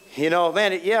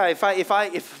 man, yeah,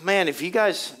 if you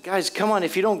guys come on,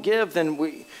 if you don't give, then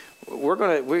we're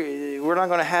not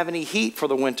gonna have any heat for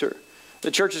the winter.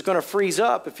 The church is gonna freeze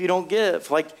up if you don't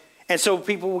give. And so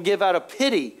people will give out of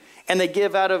pity, and they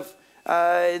give out of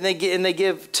and they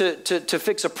give to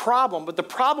fix a problem. But the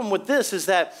problem with this is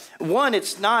that, one,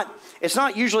 it's not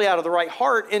usually out of the right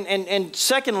heart, and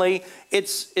secondly,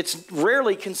 it's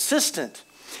rarely consistent.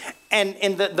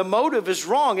 And the motive is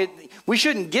wrong. We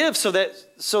shouldn't give so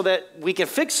that we can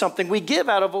fix something. We give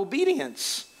out of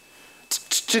obedience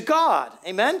to God.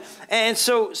 Amen? And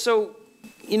so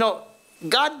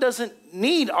God doesn't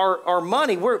need our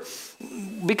money.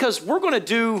 Because we're going to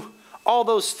do all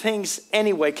those things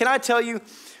anyway. Can I tell you,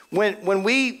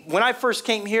 when I first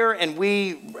came here, and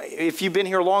if you've been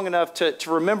here long enough to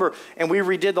remember, and we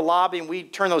redid the lobby, and we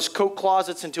turned those coat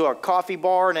closets into a coffee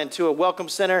bar and into a welcome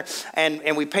center,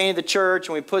 and we painted the church,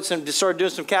 and we started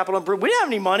doing some capital improvement. We didn't have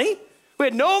any money. We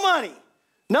had no money.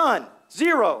 None.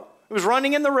 Zero. It was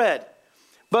running in the red.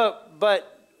 But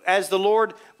as the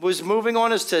Lord was moving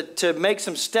on us to make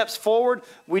some steps forward,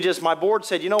 my board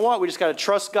said, you know what? We just got to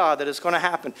trust God that it's going to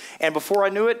happen. And before I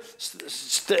knew it,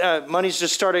 monies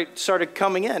just started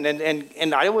coming in.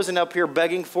 And I wasn't up here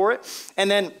begging for it.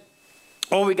 And then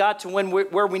when we got to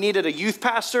where we needed a youth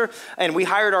pastor, and we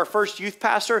hired our first youth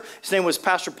pastor. His name was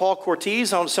Pastor Paul Cortez.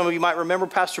 Some of you might remember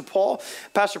Pastor Paul.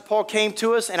 Pastor Paul came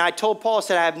to us, and I told Paul, I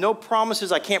said, I have no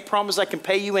promises. I can't promise I can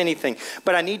pay you anything,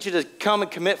 but I need you to come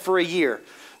and commit for a year.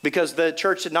 Because the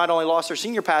church had not only lost their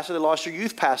senior pastor, they lost their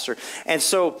youth pastor. And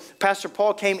so Pastor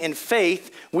Paul came in faith.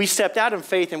 We stepped out in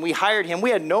faith and we hired him. We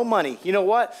had no money. You know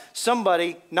what?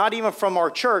 Somebody, not even from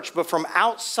our church, but from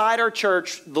outside our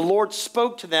church, the Lord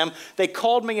spoke to them. They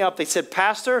called me up. They said,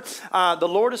 Pastor, the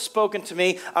Lord has spoken to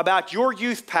me about your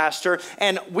youth pastor,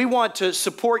 and we want to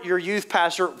support your youth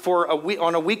pastor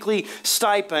on a weekly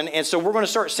stipend. And so we're going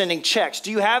to start sending checks. Do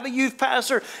you have a youth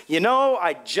pastor? You know,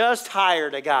 I just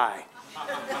hired a guy.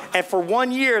 And for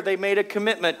 1 year, they made a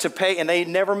commitment to pay, and they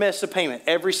never missed a payment.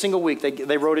 Every single week,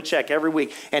 they wrote a check every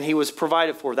week, and he was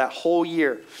provided for that whole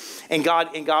year. And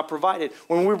God provided.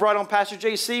 When we brought on Pastor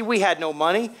JC, we had no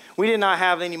money. We did not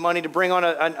have any money to bring on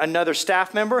another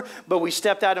staff member, but we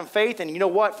stepped out in faith. And you know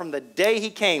what? From the day he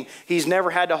came, he's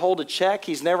never had to hold a check.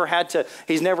 We've never had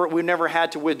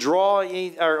to withdraw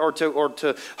or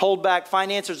to hold back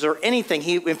finances or anything.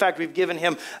 In fact, we've given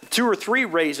him 2 or 3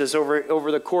 raises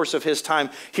over the course of his time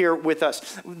here with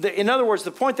us. In other words,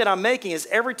 the point that I'm making is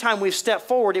every time we've stepped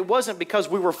forward, it wasn't because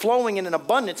we were flowing in an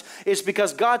abundance. It's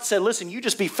because God said, listen, you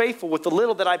just be faithful with the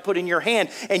little that I put in your hand,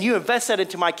 and you invest that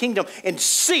into my kingdom, and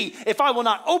see if I will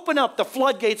not open up the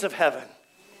floodgates of heaven.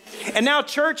 And now,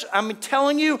 church, I'm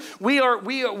telling you, we'll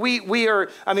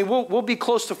be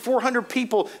close to 400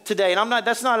 people today. And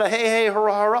that's not a hey,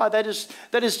 hurrah, hurrah. That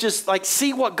is just like,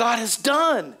 see what God has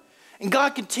done. And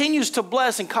God continues to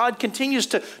bless, and God continues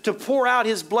to pour out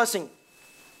his blessing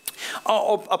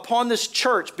upon this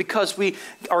church because we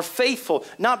are faithful.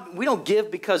 We don't give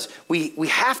because we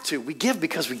have to. We give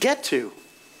because we get to.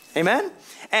 Amen?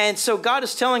 And so God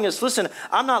is telling us, listen,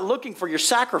 I'm not looking for your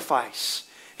sacrifice.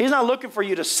 He's not looking for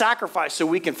you to sacrifice so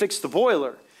we can fix the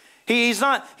boiler. And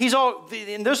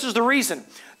this is the reason.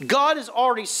 God has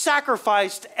already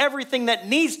sacrificed everything that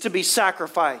needs to be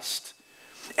sacrificed.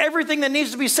 Everything that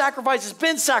needs to be sacrificed has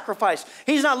been sacrificed.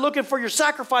 He's not looking for your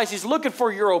sacrifice. He's looking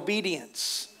for your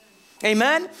obedience.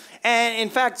 Amen? And in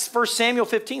fact, 1 Samuel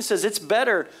 15 says it's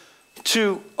better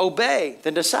to obey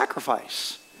than to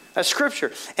sacrifice. That's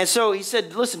scripture. And so he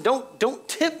said, listen, don't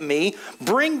tip me.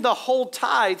 Bring the whole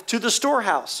tithe to the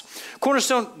storehouse.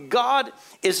 Cornerstone, God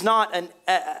is not in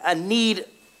a need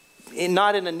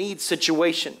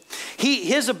situation.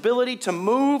 His ability to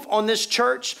move on this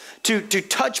church, to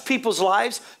touch people's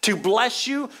lives, to bless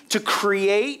you, to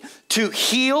create, to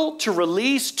heal, to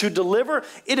release, to deliver,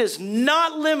 it is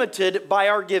not limited by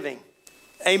our giving.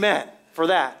 Amen for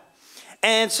that.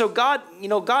 And so God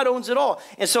owns it all.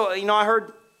 And so, I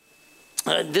heard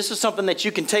this is something that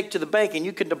you can take to the bank and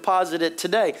you can deposit it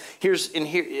today.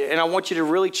 And I want you to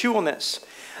really chew on this.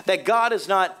 That God is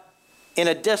not in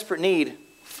a desperate need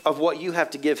of what you have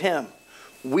to give him.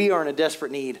 We are in a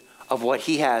desperate need of what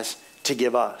he has to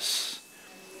give us.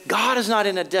 God is not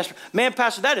in a desperate... Man,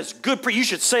 Pastor, that is good. You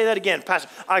should say that again, Pastor.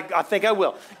 I think I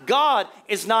will. God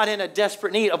is not in a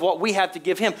desperate need of what we have to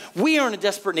give him. We are in a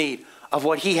desperate need of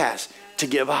what he has to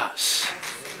give us.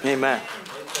 Amen.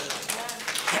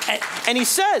 And he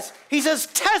says,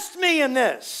 test me in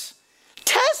this.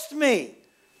 Test me.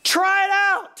 Try it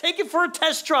out. Take it for a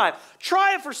test drive.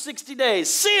 Try it for 60 days.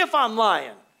 See if I'm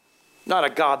lying. Not a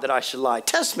God that I should lie.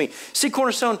 Test me. See,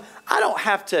 Cornerstone, I don't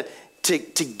have to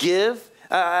give.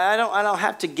 I don't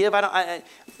have to give. I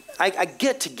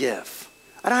get to give.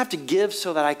 I don't have to give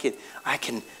so that I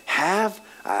can have.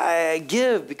 I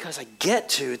give because I get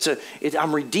to.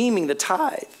 I'm redeeming the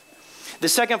tithe. The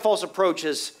second false approach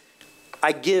is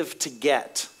I give to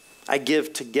get. I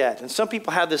give to get. And some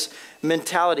people have this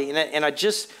mentality, and I'm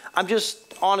just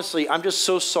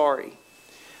so sorry.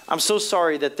 I'm so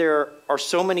sorry that there are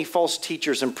so many false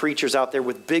teachers and preachers out there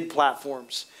with big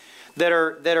platforms that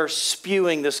are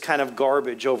spewing this kind of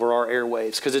garbage over our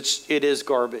airwaves, because it is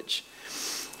garbage.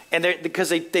 And because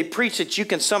they preach that you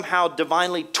can somehow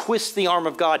divinely twist the arm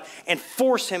of God and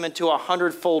force him into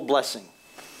 100-fold blessing.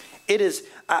 It is,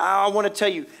 I want to tell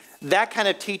you, that kind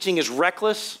of teaching is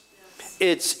reckless.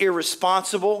 it's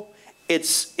irresponsible.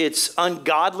 It's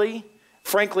ungodly.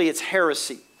 Frankly, it's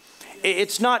heresy.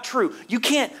 It's not true. You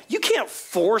can't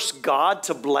force God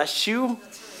to bless you.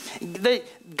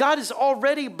 God is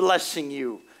already blessing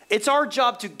you. It's our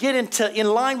job to get in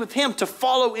line with him, to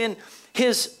follow in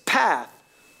his path.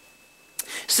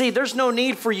 See, there's no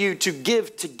need for you to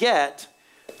give to get.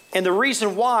 And the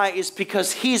reason why is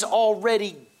because he's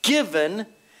already given.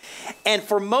 And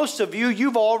for most of you,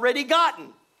 you've already gotten.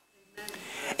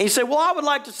 And you say, well, I would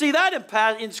like to see that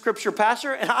in Scripture,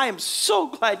 Pastor. And I am so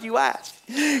glad you asked,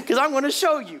 because I'm going to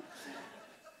show you.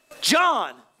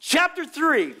 John chapter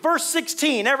 3, verse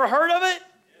 16. Ever heard of it?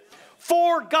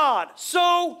 For God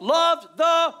so loved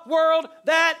the world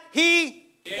that he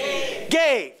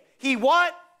gave. He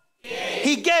what?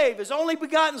 He gave his only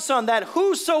begotten Son, that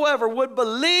whosoever would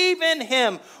believe in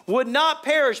him would not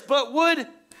perish, but would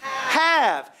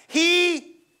have.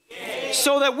 He,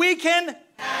 so that we can,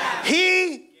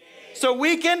 so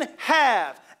we can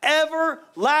have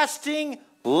everlasting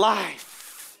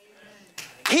life.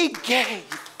 He gave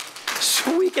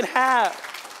so we can have.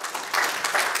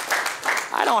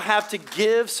 I don't have to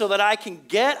give so that I can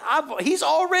get. He's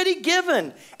already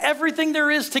given everything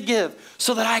there is to give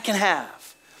so that I can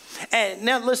have. And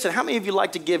now listen, how many of you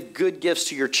like to give good gifts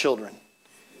to your children?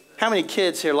 How many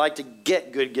kids here like to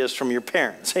get good gifts from your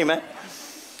parents? Amen.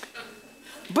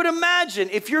 But imagine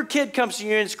if your kid comes to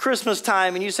you and it's Christmas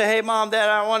time and you say, hey, Mom, Dad,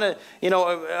 I want to,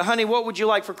 honey, what would you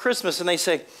like for Christmas? And they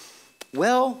say,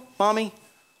 well, Mommy,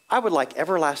 I would like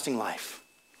everlasting life.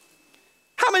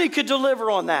 How many could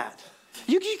deliver on that?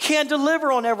 You can't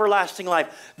deliver on everlasting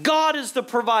life. God is the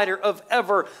provider of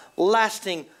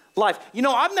everlasting life.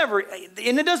 I've never,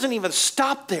 and it doesn't even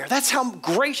stop there. That's how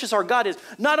gracious our God is.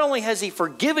 Not only has he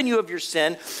forgiven you of your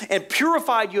sin and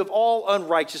purified you of all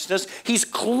unrighteousness, he's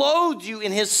clothed you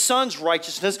in his Son's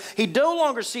righteousness. He no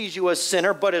longer sees you as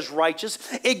sinner, but as righteous.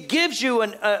 It gives you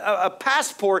a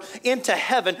passport into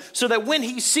heaven so that when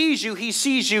he sees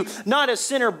you not as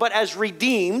sinner, but as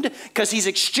redeemed, because he's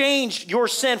exchanged your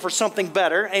sin for something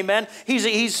better. Amen.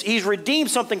 He's redeemed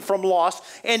something from loss,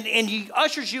 and he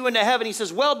ushers you into heaven. He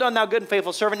says, well done, thou good and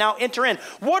faithful servant. Now enter in.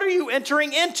 What are you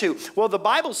entering into? Well, the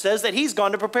Bible says that he's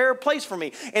gone to prepare a place for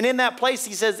me. And in that place,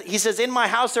 he says, in my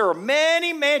house there are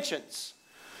many mansions.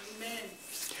 Amen.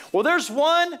 Well, there's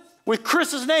one with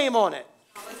Chris's name on it.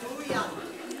 Hallelujah.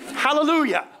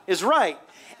 Hallelujah is right.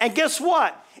 And guess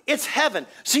what? It's heaven.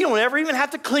 So you don't ever even have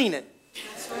to clean it.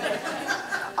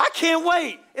 I can't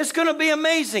wait. It's going to be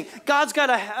amazing. God's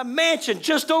got a mansion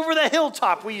just over the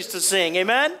hilltop we used to sing.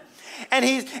 Amen.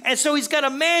 And so he's got a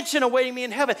mansion awaiting me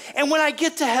in heaven. And when I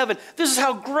get to heaven, this is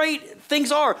how great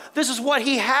things are. This is what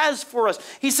he has for us.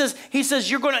 He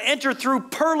says you're going to enter through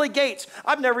pearly gates.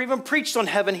 I've never even preached on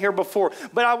heaven here before,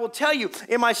 but I will tell you,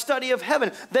 in my study of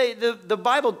heaven, the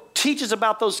Bible teaches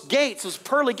about those gates, those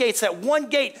pearly gates. That one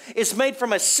gate is made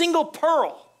from a single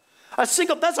pearl. That's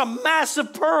a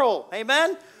massive pearl.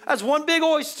 Amen. That's one big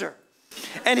oyster.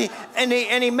 And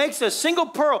he makes a single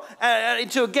pearl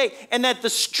into a gate, and that the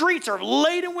streets are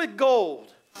laden with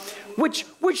gold, which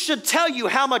should tell you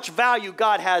how much value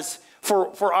God has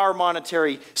for our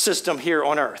monetary system here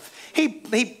on earth. He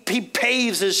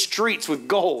paves his streets with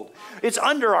gold. It's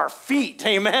under our feet,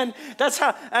 amen? That's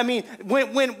how,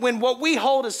 when what we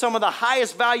hold as some of the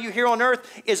highest value here on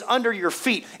earth is under your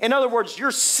feet. In other words,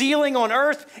 your ceiling on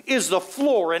earth is the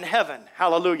floor in heaven.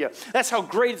 Hallelujah. That's how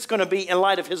great it's going to be in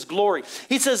light of his glory.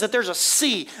 He says that there's a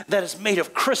sea that is made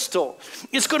of crystal.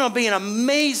 It's going to be an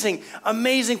amazing,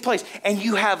 amazing place. And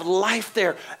you have life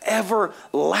there,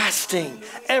 everlasting,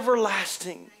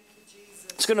 everlasting.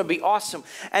 It's going to be awesome.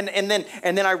 And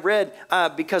then I read,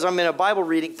 because I'm in a Bible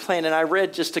reading plan, and I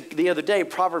read just the other day,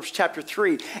 Proverbs chapter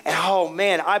 3. And oh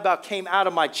man, I about came out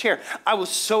of my chair. I was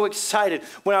so excited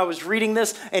when I was reading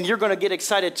this, and you're going to get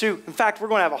excited too. In fact, we're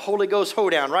going to have a Holy Ghost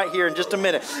hoedown right here in just a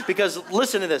minute. Because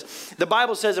listen to this. The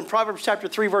Bible says in Proverbs chapter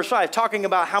 3, verse 5, talking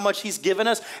about how much he's given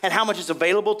us and how much is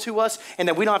available to us, and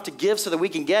that we don't have to give so that we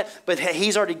can get, but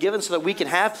he's already given so that we can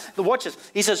have. But watch this.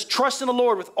 He says, trust in the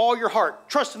Lord with all your heart.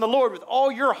 Trust in the Lord with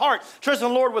all your heart. Trust in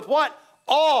the Lord with what?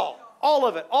 All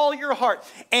of it, all your heart.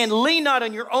 And lean not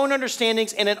on your own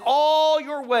understandings, and in all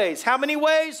your ways. How many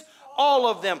ways? All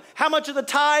of them. How much of the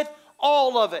tithe?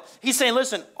 All of it. He's saying,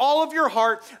 listen, all of your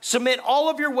heart, submit all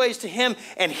of your ways to him,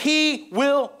 and he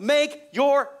will make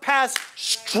your paths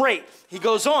straight. He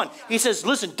goes on. He says,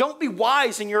 listen, don't be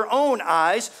wise in your own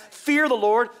eyes. Fear the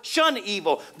Lord, shun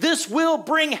evil. This will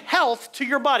bring health to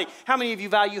your body. How many of you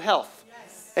value health?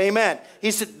 Amen.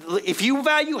 He said, if you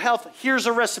value health, here's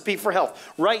a recipe for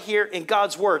health. Right here in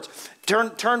God's words.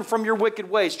 Turn from your wicked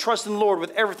ways. Trust in the Lord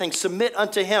with everything. Submit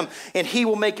unto him, and he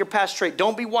will make your path straight.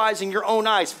 Don't be wise in your own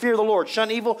eyes. Fear the Lord.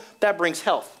 Shun evil. That brings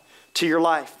health to your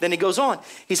life. Then he goes on.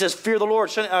 He says, fear the Lord.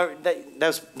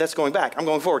 That's going back. I'm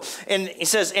going forward. And he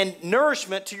says, and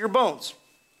nourishment to your bones.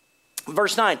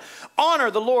 Verse 9, honor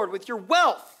the Lord with your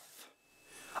wealth.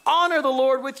 Honor the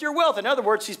Lord with your wealth. In other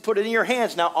words, he's put it in your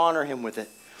hands. Now honor him with it.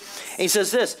 And he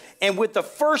says this, and with the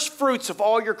first fruits of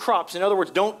all your crops. In other words,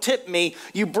 don't tip me.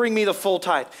 You bring me the full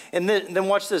tithe. And then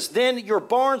watch this. Then your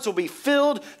barns will be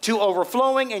filled to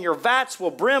overflowing, and your vats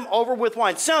will brim over with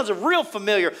wine. Sounds real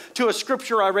familiar to a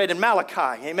scripture I read in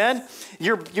Malachi. Amen.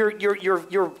 Your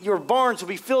barns will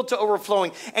be filled to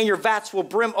overflowing, and your vats will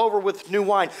brim over with new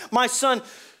wine. My son,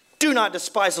 do not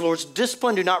despise the Lord's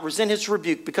discipline. Do not resent his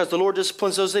rebuke, because the Lord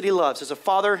disciplines those that he loves. As a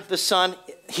father, the son,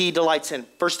 he delights in.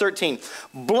 Verse 13,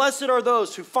 blessed are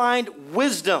those who find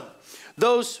wisdom.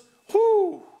 Those,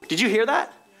 did you hear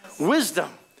that? Yes.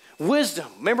 Wisdom.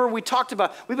 Remember we've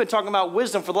been talking about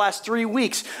wisdom for the last 3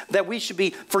 weeks, that we should be,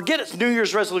 forget it's New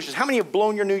Year's resolutions. How many have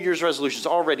blown your New Year's resolutions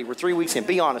already? We're 3 weeks in.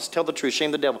 Be honest. Tell the truth.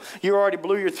 Shame the devil. You already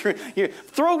blew your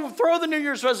throw the New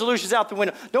Year's resolutions out the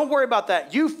window. Don't worry about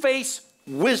that. You face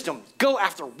wisdom. Go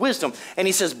after wisdom. And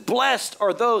he says, blessed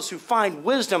are those who find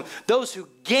wisdom, those who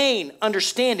gain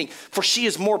understanding, for she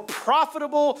is more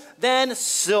profitable than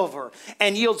silver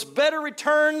and yields better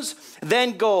returns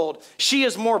than gold. She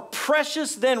is more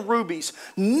precious than rubies.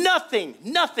 Nothing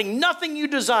you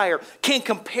desire can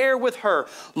compare with her.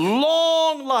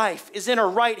 Long life is in her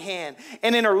right hand,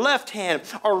 and in her left hand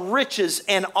are riches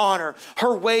and honor.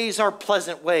 Her ways are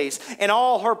pleasant ways, and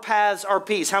all her paths are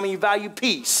peace. How many value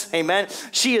peace? Amen.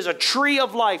 She is a tree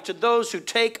of life to those who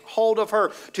take hold of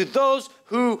her. To those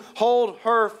who hold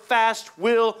her fast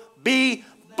will be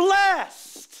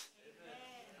blessed.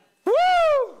 Woo!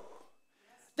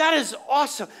 That is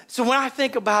awesome. So when I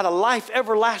think about a life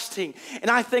everlasting, and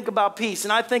I think about peace,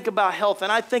 and I think about health,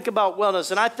 and I think about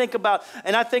wellness, and I think about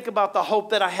the hope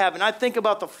that I have, and I think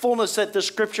about the fullness that the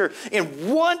scripture, in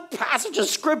one passage of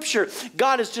scripture,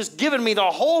 God has just given me the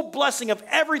whole blessing of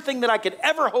everything that I could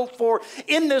ever hope for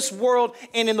in this world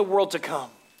and in the world to come.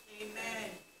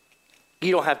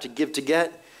 You don't have to give to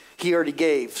get. He already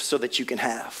gave so that you can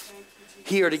have.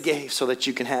 He already gave so that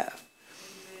you can have.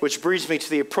 Which brings me to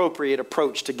the appropriate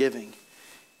approach to giving.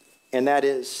 And that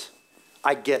is,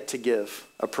 I get to give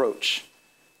approach.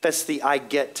 That's the I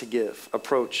get to give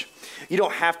approach. You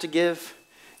don't have to give.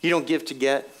 You don't give to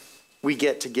get. We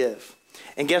get to give.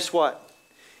 And guess what?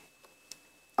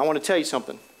 I want to tell you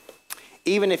something.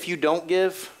 Even if you don't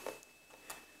give,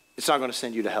 it's not going to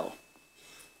send you to hell.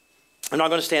 I'm not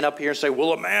going to stand up here and say,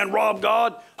 will a man rob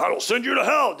God? I will send you to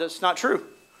hell. That's not true.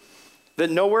 That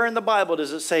nowhere in the Bible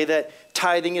does it say that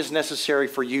tithing is necessary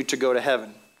for you to go to heaven.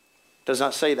 It does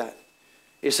not say that.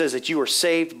 It says that you are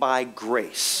saved by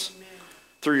grace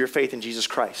through your faith in Jesus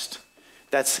Christ.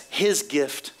 That's his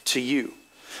gift to you.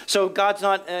 So God's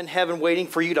not in heaven waiting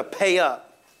for you to pay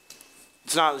up.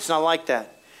 It's not like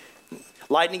that.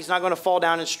 Lightning's not going to fall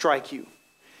down and strike you.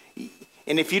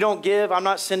 And if you don't give, I'm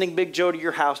not sending Big Joe to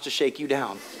your house to shake you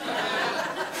down.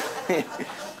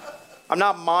 I'm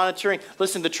not monitoring.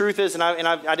 Listen, the truth is, and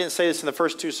I didn't say this in the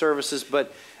first 2 services,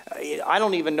 but I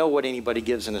don't even know what anybody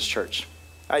gives in this church.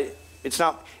 It's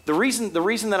not the reason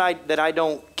that I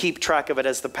don't keep track of it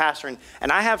as the pastor,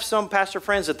 and I have some pastor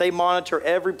friends that they monitor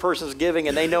every person's giving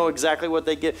and they know exactly what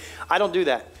they give. I don't do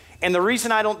that. And the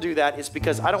reason I don't do that is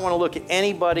because I don't want to look at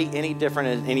anybody any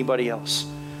different than anybody else.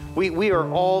 We are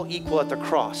all equal at the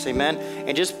cross, amen?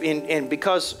 And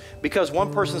because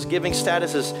one person's giving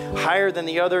status is higher than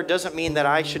the other doesn't mean that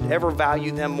I should ever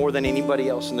value them more than anybody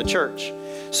else in the church.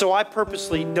 So I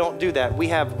purposely don't do that. We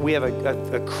have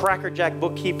a crackerjack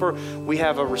bookkeeper. We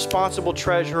have a responsible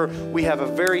treasurer. We have a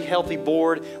very healthy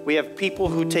board. We have people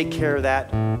who take care of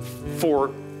that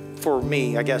for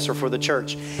me, I guess, or for the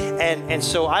church. And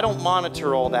so I don't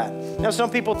monitor all that. Now, some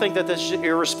people think that that's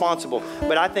irresponsible,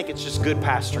 but I think it's just good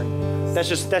pastoring. That's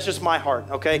just my heart,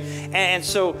 okay? And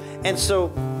so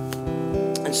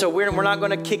we're not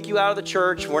going to kick you out of the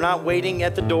church. We're not waiting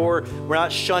at the door. We're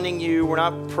not shunning you. We're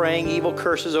not praying evil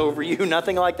curses over you.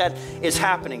 Nothing like that is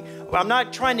happening. I'm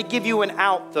not trying to give you an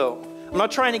out, though. I'm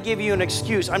not trying to give you an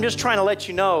excuse. I'm just trying to let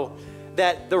you know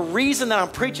that the reason that I'm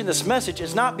preaching this message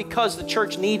is not because the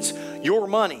church needs your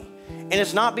money. And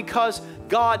it's not because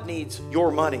God needs your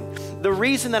money. The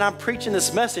reason that I'm preaching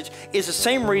this message is the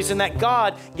same reason that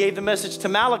God gave the message to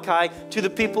Malachi to the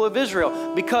people of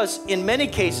Israel. Because in many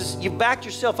cases, you backed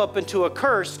yourself up into a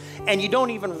curse and you don't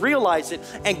even realize it.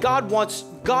 And God wants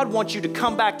you to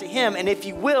come back to him. And if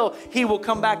you will, he will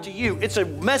come back to you. It's a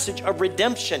message of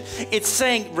redemption. It's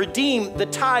saying, redeem the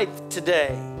tithe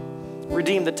today.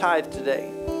 Redeem the tithe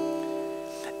today.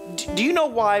 Do you know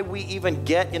why we even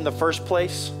get in the first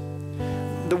place?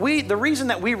 The reason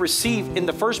that we receive in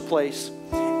the first place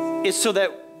is so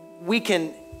that we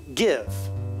can give.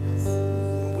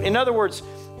 In other words,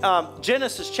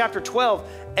 Genesis chapter 12,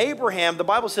 Abraham, the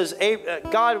Bible says,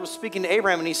 God was speaking to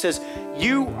Abraham and he says,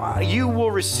 you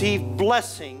will receive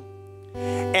blessing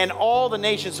and all the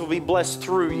nations will be blessed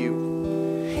through you.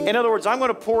 In other words, I'm going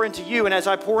to pour into you, and as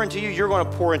I pour into you, you're going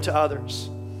to pour into others.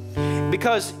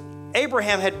 Because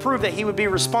Abraham had proved that he would be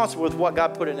responsible with what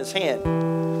God put in his hand.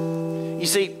 You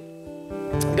see,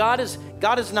 God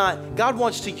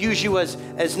wants to use you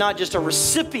as not just a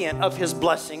recipient of his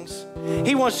blessings.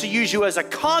 He wants to use you as a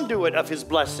conduit of his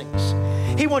blessings.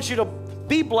 He wants you to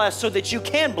be blessed so that you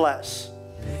can bless.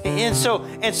 And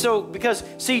so because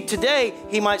see, today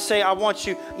he might say, I want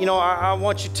you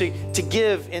to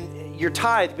give in your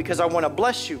tithe because I want to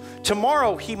bless you.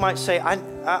 Tomorrow he might say,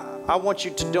 I want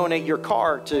you to donate your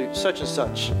car to such and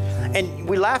such. And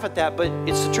we laugh at that, but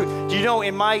it's the truth. Do you know,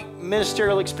 in my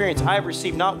ministerial experience, I've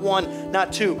received not one,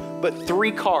 not two, but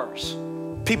 3 cars.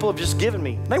 People have just given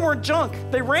me. They weren't junk.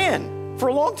 They ran for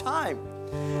a long time.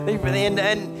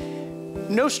 And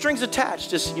no strings attached.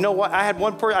 Just, you know what? I had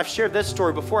one person, I've shared this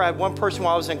story before. I had one person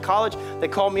while I was in college, they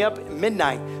called me up at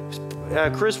midnight.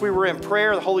 Chris, we were in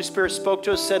prayer. The Holy Spirit spoke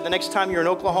to us, said, the next time you're in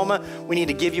Oklahoma, we need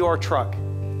to give you our truck.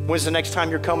 When's the next time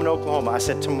you're coming to Oklahoma? I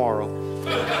said, tomorrow.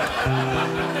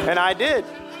 And I did.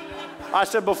 I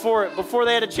said, before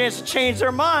they had a chance to change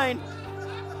their mind,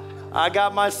 I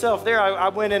got myself there. I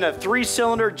went in a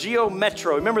 3-cylinder Geo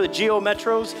Metro. Remember the Geo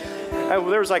Metros? There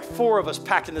was like 4 of us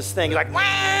packed in this thing, like, wah!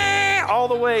 all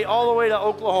the way to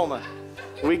Oklahoma.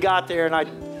 We got there, and I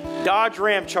Dodge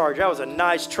Ram Charger. That was a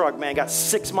nice truck, man. Got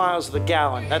 6 miles to the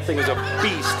gallon. That thing was a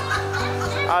beast.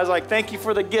 I was like, thank you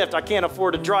for the gift. I can't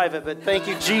afford to drive it, but thank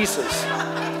you, Jesus.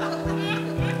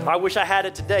 I wish I had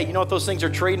it today. You know what those things are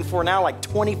trading for now? Like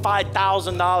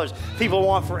 $25,000. People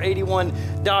want for 81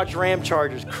 Dodge Ram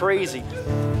Chargers. Crazy.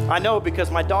 I know,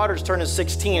 because my daughter's turning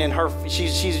 16 and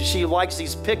she likes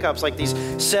these pickups, like these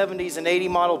 70s and 80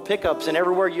 model pickups, and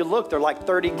everywhere you look, they're like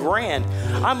 30 grand.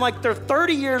 I'm like, they're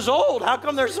 30 years old. How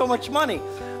come there's so much money?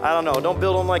 I don't know. Don't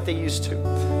build them like they used to.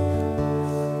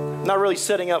 Not really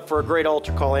setting up for a great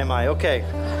altar call, am I? Okay.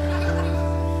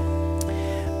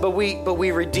 But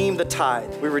we redeem the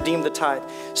tithe. We redeem the tithe.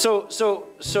 So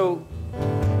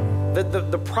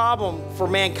the problem for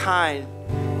mankind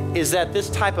is that this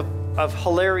type of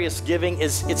hilarious giving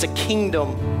it's a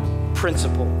kingdom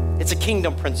principle. It's a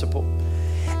kingdom principle.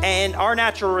 And our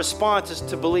natural response is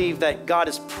to believe that God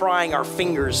is prying our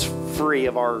fingers free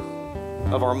of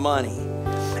our money.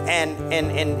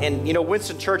 And you know,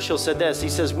 Winston Churchill said this. He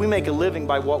says, we make a living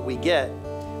by what we get,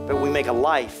 but we make a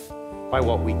life by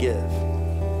what we give.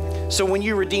 So when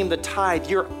you redeem the tithe,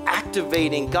 you're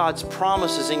activating God's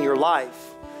promises in your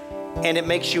life, and it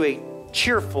makes you a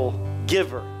cheerful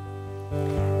giver.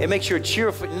 It makes you a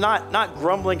cheerful, not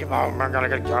grumbling. Oh, I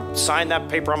gotta sign that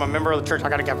paper. I'm a member of the church. I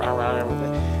gotta get.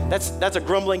 That's a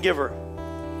grumbling giver.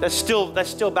 That's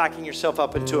still backing yourself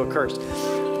up into a curse.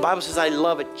 The Bible says, I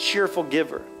love a cheerful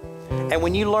giver. And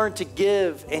when you learn to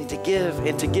give and to give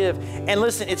and to give, and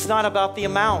listen, it's not about the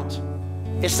amount.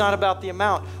 It's not about the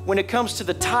amount. When it comes to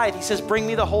the tithe, he says, bring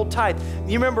me the whole tithe.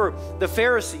 You remember the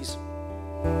Pharisees,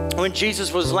 when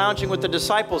Jesus was lounging with the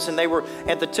disciples and they were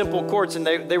at the temple courts and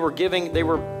they were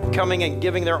coming and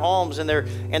giving their alms and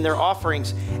their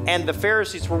offerings. And the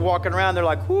Pharisees were walking around, they're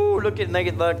like, whoo, look at, and they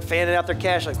get like fanning out their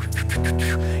cash, like,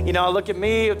 you know, look at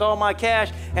me with all my cash.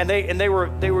 And they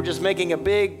were just making a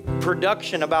big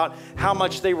production about how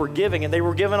much they were giving, and they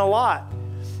were giving a lot.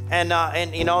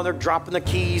 And you know, they're dropping the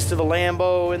keys to the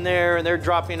Lambo in there, and they're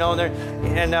dropping,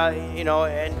 you know,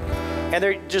 and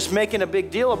they're just making a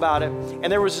big deal about it. And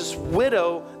there was this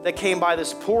widow that came by,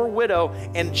 this poor widow,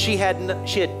 and she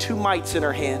had 2 mites in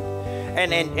her hand,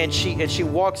 and she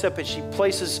walks up and she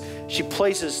places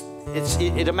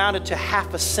it amounted to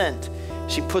half a cent.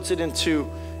 She puts it into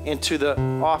the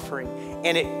offering,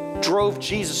 and it drove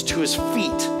Jesus to his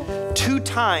feet. 2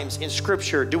 times in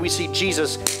Scripture do we see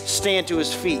Jesus stand to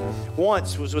his feet.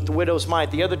 Once was with the widow's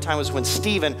mite. The other time was when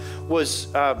Stephen was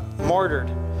martyred,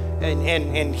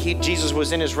 and Jesus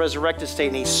was in his resurrected state,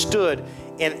 and he stood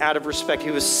out of respect.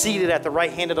 He was seated at the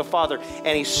right hand of the Father,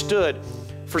 and he stood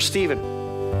for Stephen.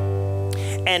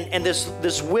 And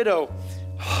this widow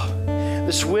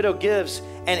gives,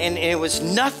 and it was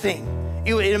nothing.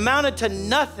 It amounted to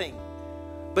nothing.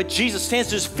 But Jesus stands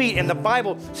to his feet, and the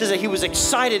Bible says that he was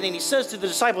excited, and he says to the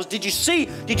disciples, did you see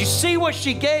what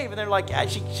she gave? And they're like, yeah,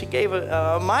 she gave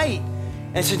a mite.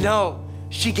 And he said, no,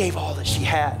 she gave all that she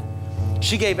had.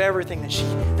 She gave everything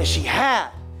that she had.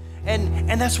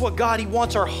 And that's what God, he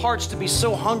wants our hearts to be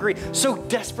so hungry, so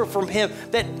desperate from him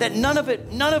that none of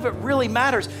it really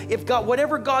matters. If God,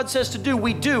 whatever God says to do,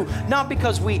 we do, not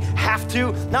because we have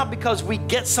to, not because we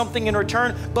get something in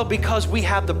return, but because we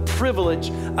have the privilege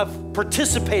of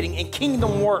participating in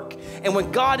kingdom work. And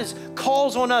when God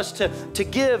calls on us to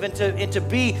give and to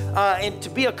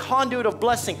be a conduit of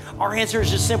blessing, our answer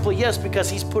is just simply yes, because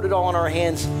he's put it all in our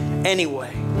hands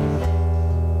anyway.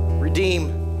 Redeem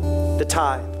the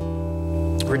tithe.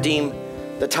 Redeem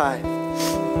the tithe.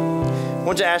 I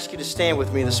want to ask you to stand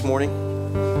with me this morning.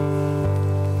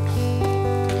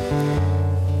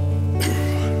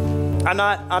 I'm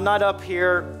not up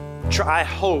here. I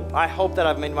hope that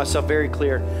I've made myself very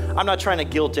clear. I'm not trying to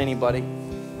guilt anybody.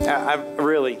 I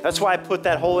really. That's why I put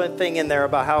that whole thing in there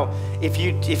about how if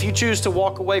you choose to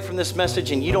walk away from this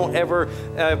message and you don't ever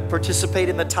participate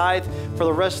in the tithe for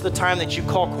the rest of the time that you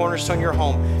call Cornerstone your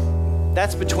home,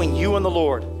 that's between you and the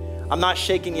Lord. I'm not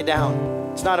shaking you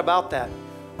down. It's not about that.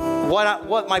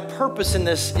 What my purpose in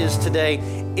this is today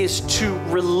is to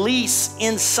release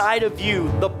inside of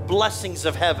you the blessings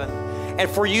of heaven. And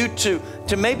for you to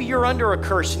maybe you're under a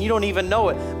curse and you don't even know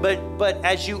it, but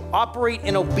as you operate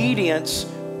in obedience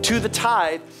to the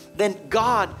tithe, then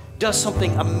God does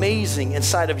something amazing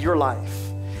inside of your life.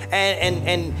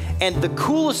 And the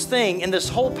coolest thing in this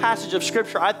whole passage of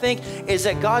Scripture, I think, is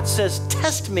that God says,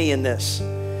 test me in this.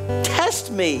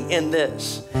 Test me in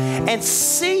this and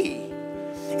see.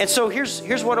 And so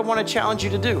here's what I want to challenge you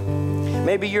to do.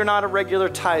 Maybe you're not a regular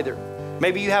tither.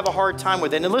 Maybe you have a hard time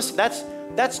with it. And listen,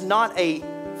 that's not a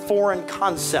foreign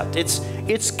concept.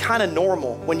 It's kind of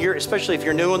normal when especially if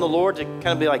you're new in the Lord, to kind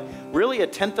of be like, really,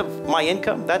 1/10 of my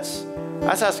income? That's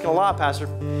asking a lot, Pastor.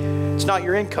 It's not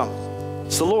your income.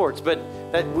 It's the Lord's. But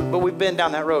we've been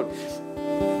down that road.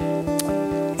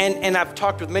 And I've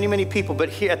talked with many people, but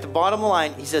here at the bottom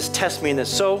line, he says, test me in this.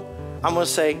 So I'm going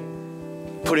to say,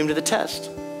 put him to the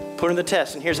test. Put him to the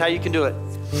test. And here's how you can do it.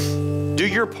 Do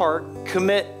your part.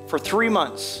 Commit for 3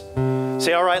 months.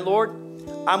 Say, all right, Lord,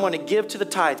 I'm going to give to the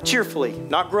tithe cheerfully,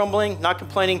 not grumbling, not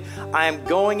complaining. I am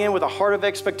going in with a heart of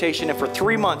expectation. And for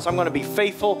 3 months, I'm going to be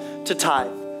faithful to tithe.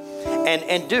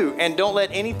 And don't let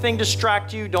anything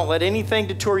distract you. Don't let anything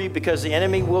deter you, because the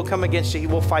enemy will come against you. He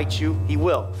will fight you. He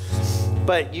will.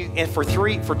 But for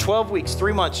 12 weeks,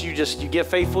 3 months, you give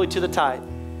faithfully to the tithe.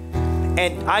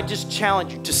 And I just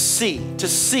challenge you to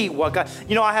see what God,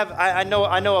 I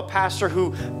know a pastor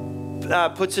who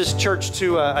puts his church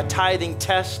to a tithing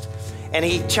test, and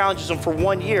he challenges them for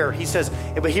 1 year. He says,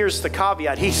 but here's the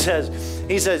caveat. He says,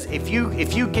 if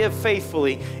you give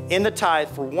faithfully in the tithe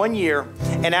for 1 year,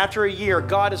 and after a year,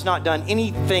 God has not done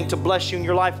anything to bless you in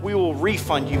your life, we will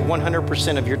refund you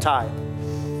 100% of your tithe.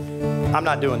 I'm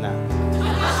not doing that.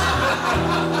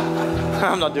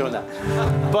 I'm not doing that.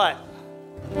 But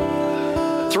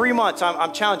 3 months,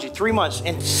 I'm challenging you, 3 months,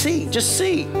 and just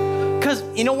see. Because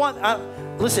you know what?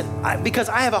 Because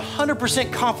I have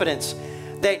 100% confidence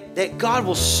that God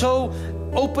will so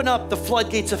open up the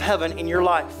floodgates of heaven in your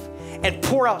life and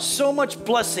pour out so much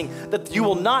blessing that you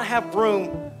will not have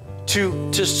room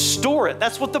to store it.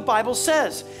 That's what the Bible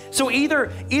says. So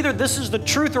either this is the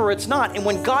truth or it's not. And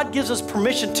when God gives us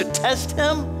permission to test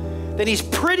him, then he's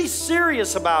pretty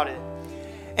serious about it.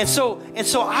 And so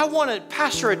I want to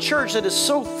pastor a church that is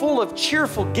so full of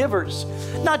cheerful givers,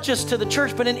 not just to the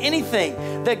church, but in anything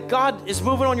that God is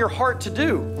moving on your heart to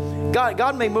do.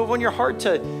 God may move on your heart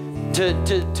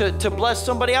to bless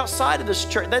somebody outside of this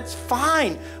church. That's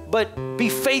fine, but be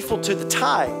faithful to the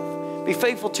tithe. Be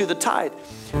faithful to the tithe.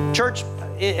 Church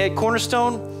at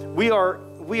Cornerstone, we are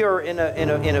in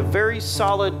a very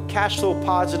solid cash flow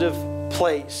positive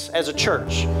place as a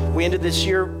church. We ended this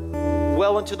year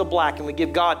well into the black, and we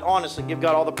give God all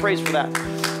the praise for that.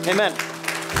 Amen.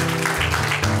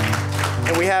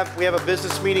 And we have a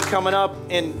business meeting coming up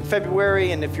in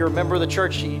February, and if you're a member of the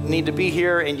church, you need to be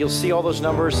here, and you'll see all those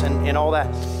numbers and all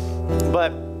that.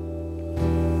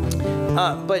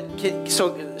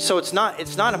 So it's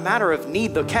not a matter of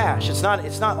need the cash. It's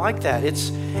not like that.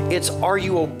 It's are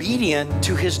you obedient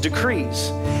to his decrees?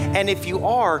 And if you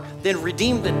are, then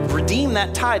redeem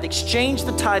that tithe. Exchange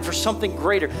the tithe for something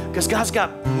greater, because God's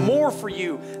got more for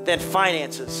you than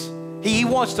finances. He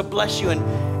wants to bless you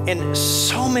in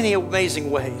so many amazing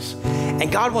ways.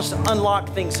 And God wants to unlock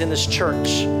things in this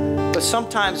church. But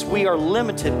sometimes we are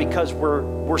limited because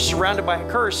we're surrounded by a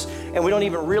curse and we don't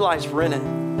even realize we're in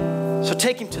it. So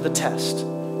take him to the test.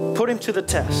 Put him to the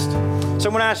test. So I'm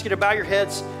going to ask you to bow your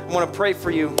heads. I'm going to pray for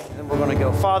you, and we're going to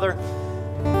go. Father,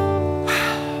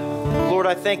 Lord,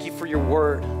 I thank you for your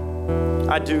word.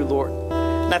 I do, Lord.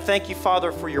 And I thank you,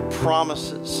 Father, for your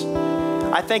promises.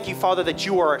 I thank you, Father, that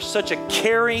you are such a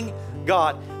caring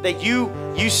God, that you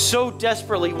so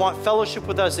desperately want fellowship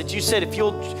with us, that you said, if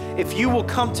you will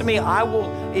come to me,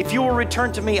 if you will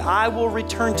return to me, I will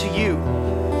return to you.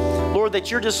 Lord,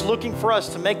 that you're just looking for us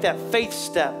to make that faith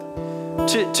step,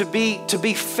 to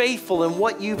be faithful in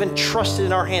what you've entrusted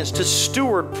in our hands, to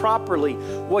steward properly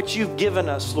what you've given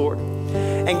us, Lord.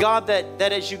 And God, that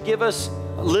as you give us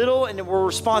little and we're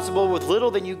responsible with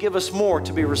little, then you give us more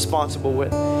to be responsible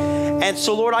with. And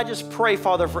so, Lord, I just pray,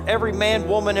 Father, for every man,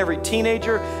 woman, every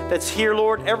teenager that's here,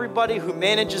 Lord, everybody who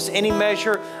manages any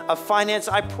measure of finance,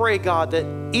 I pray, God, that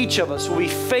each of us will be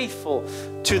faithful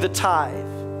to the tithe.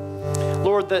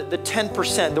 Lord, the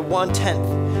 10%, the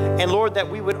 1/10. And Lord, that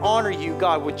we would honor you,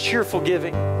 God, with cheerful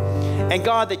giving. And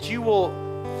God, that you will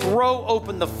throw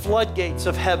open the floodgates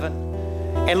of heaven.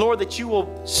 And Lord, that you will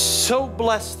so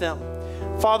bless them,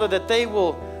 Father, that they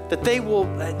will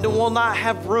not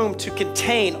have room to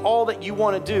contain all that you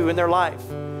want to do in their life,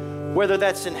 whether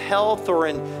that's in health or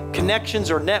in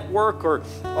connections or network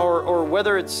or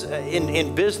whether it's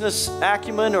in business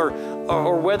acumen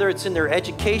or whether it's in their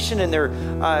education and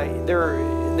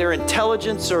their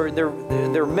intelligence or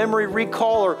their memory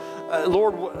recall, or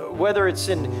Lord, whether it's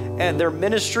in their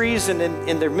ministries and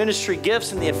in their ministry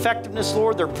gifts and the effectiveness,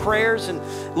 Lord, their prayers. And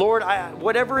Lord,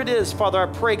 whatever it is, Father, I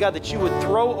pray, God, that you would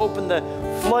throw open the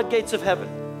floodgates of heaven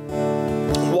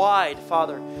wide,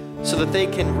 Father, so that they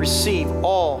can receive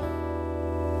all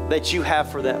that you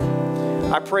have for them.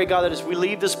 I pray, God, that as we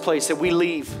leave this place, that we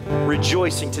leave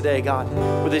rejoicing today, God,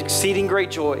 with exceeding great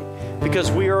joy,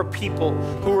 because we are a people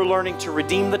who are learning to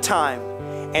redeem the time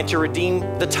and to redeem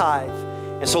the tithe.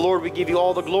 And so, Lord, we give you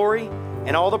all the glory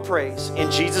and all the praise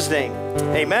in Jesus' name.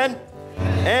 Amen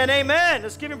and amen.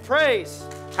 Let's give him praise.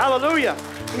 Hallelujah.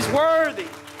 He's worthy.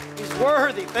 He's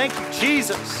worthy. Thank you,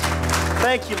 Jesus.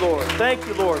 Thank you, Lord. Thank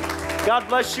you, Lord. God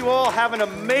bless you all. Have an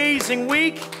amazing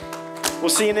week. We'll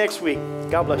see you next week.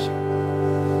 God bless you.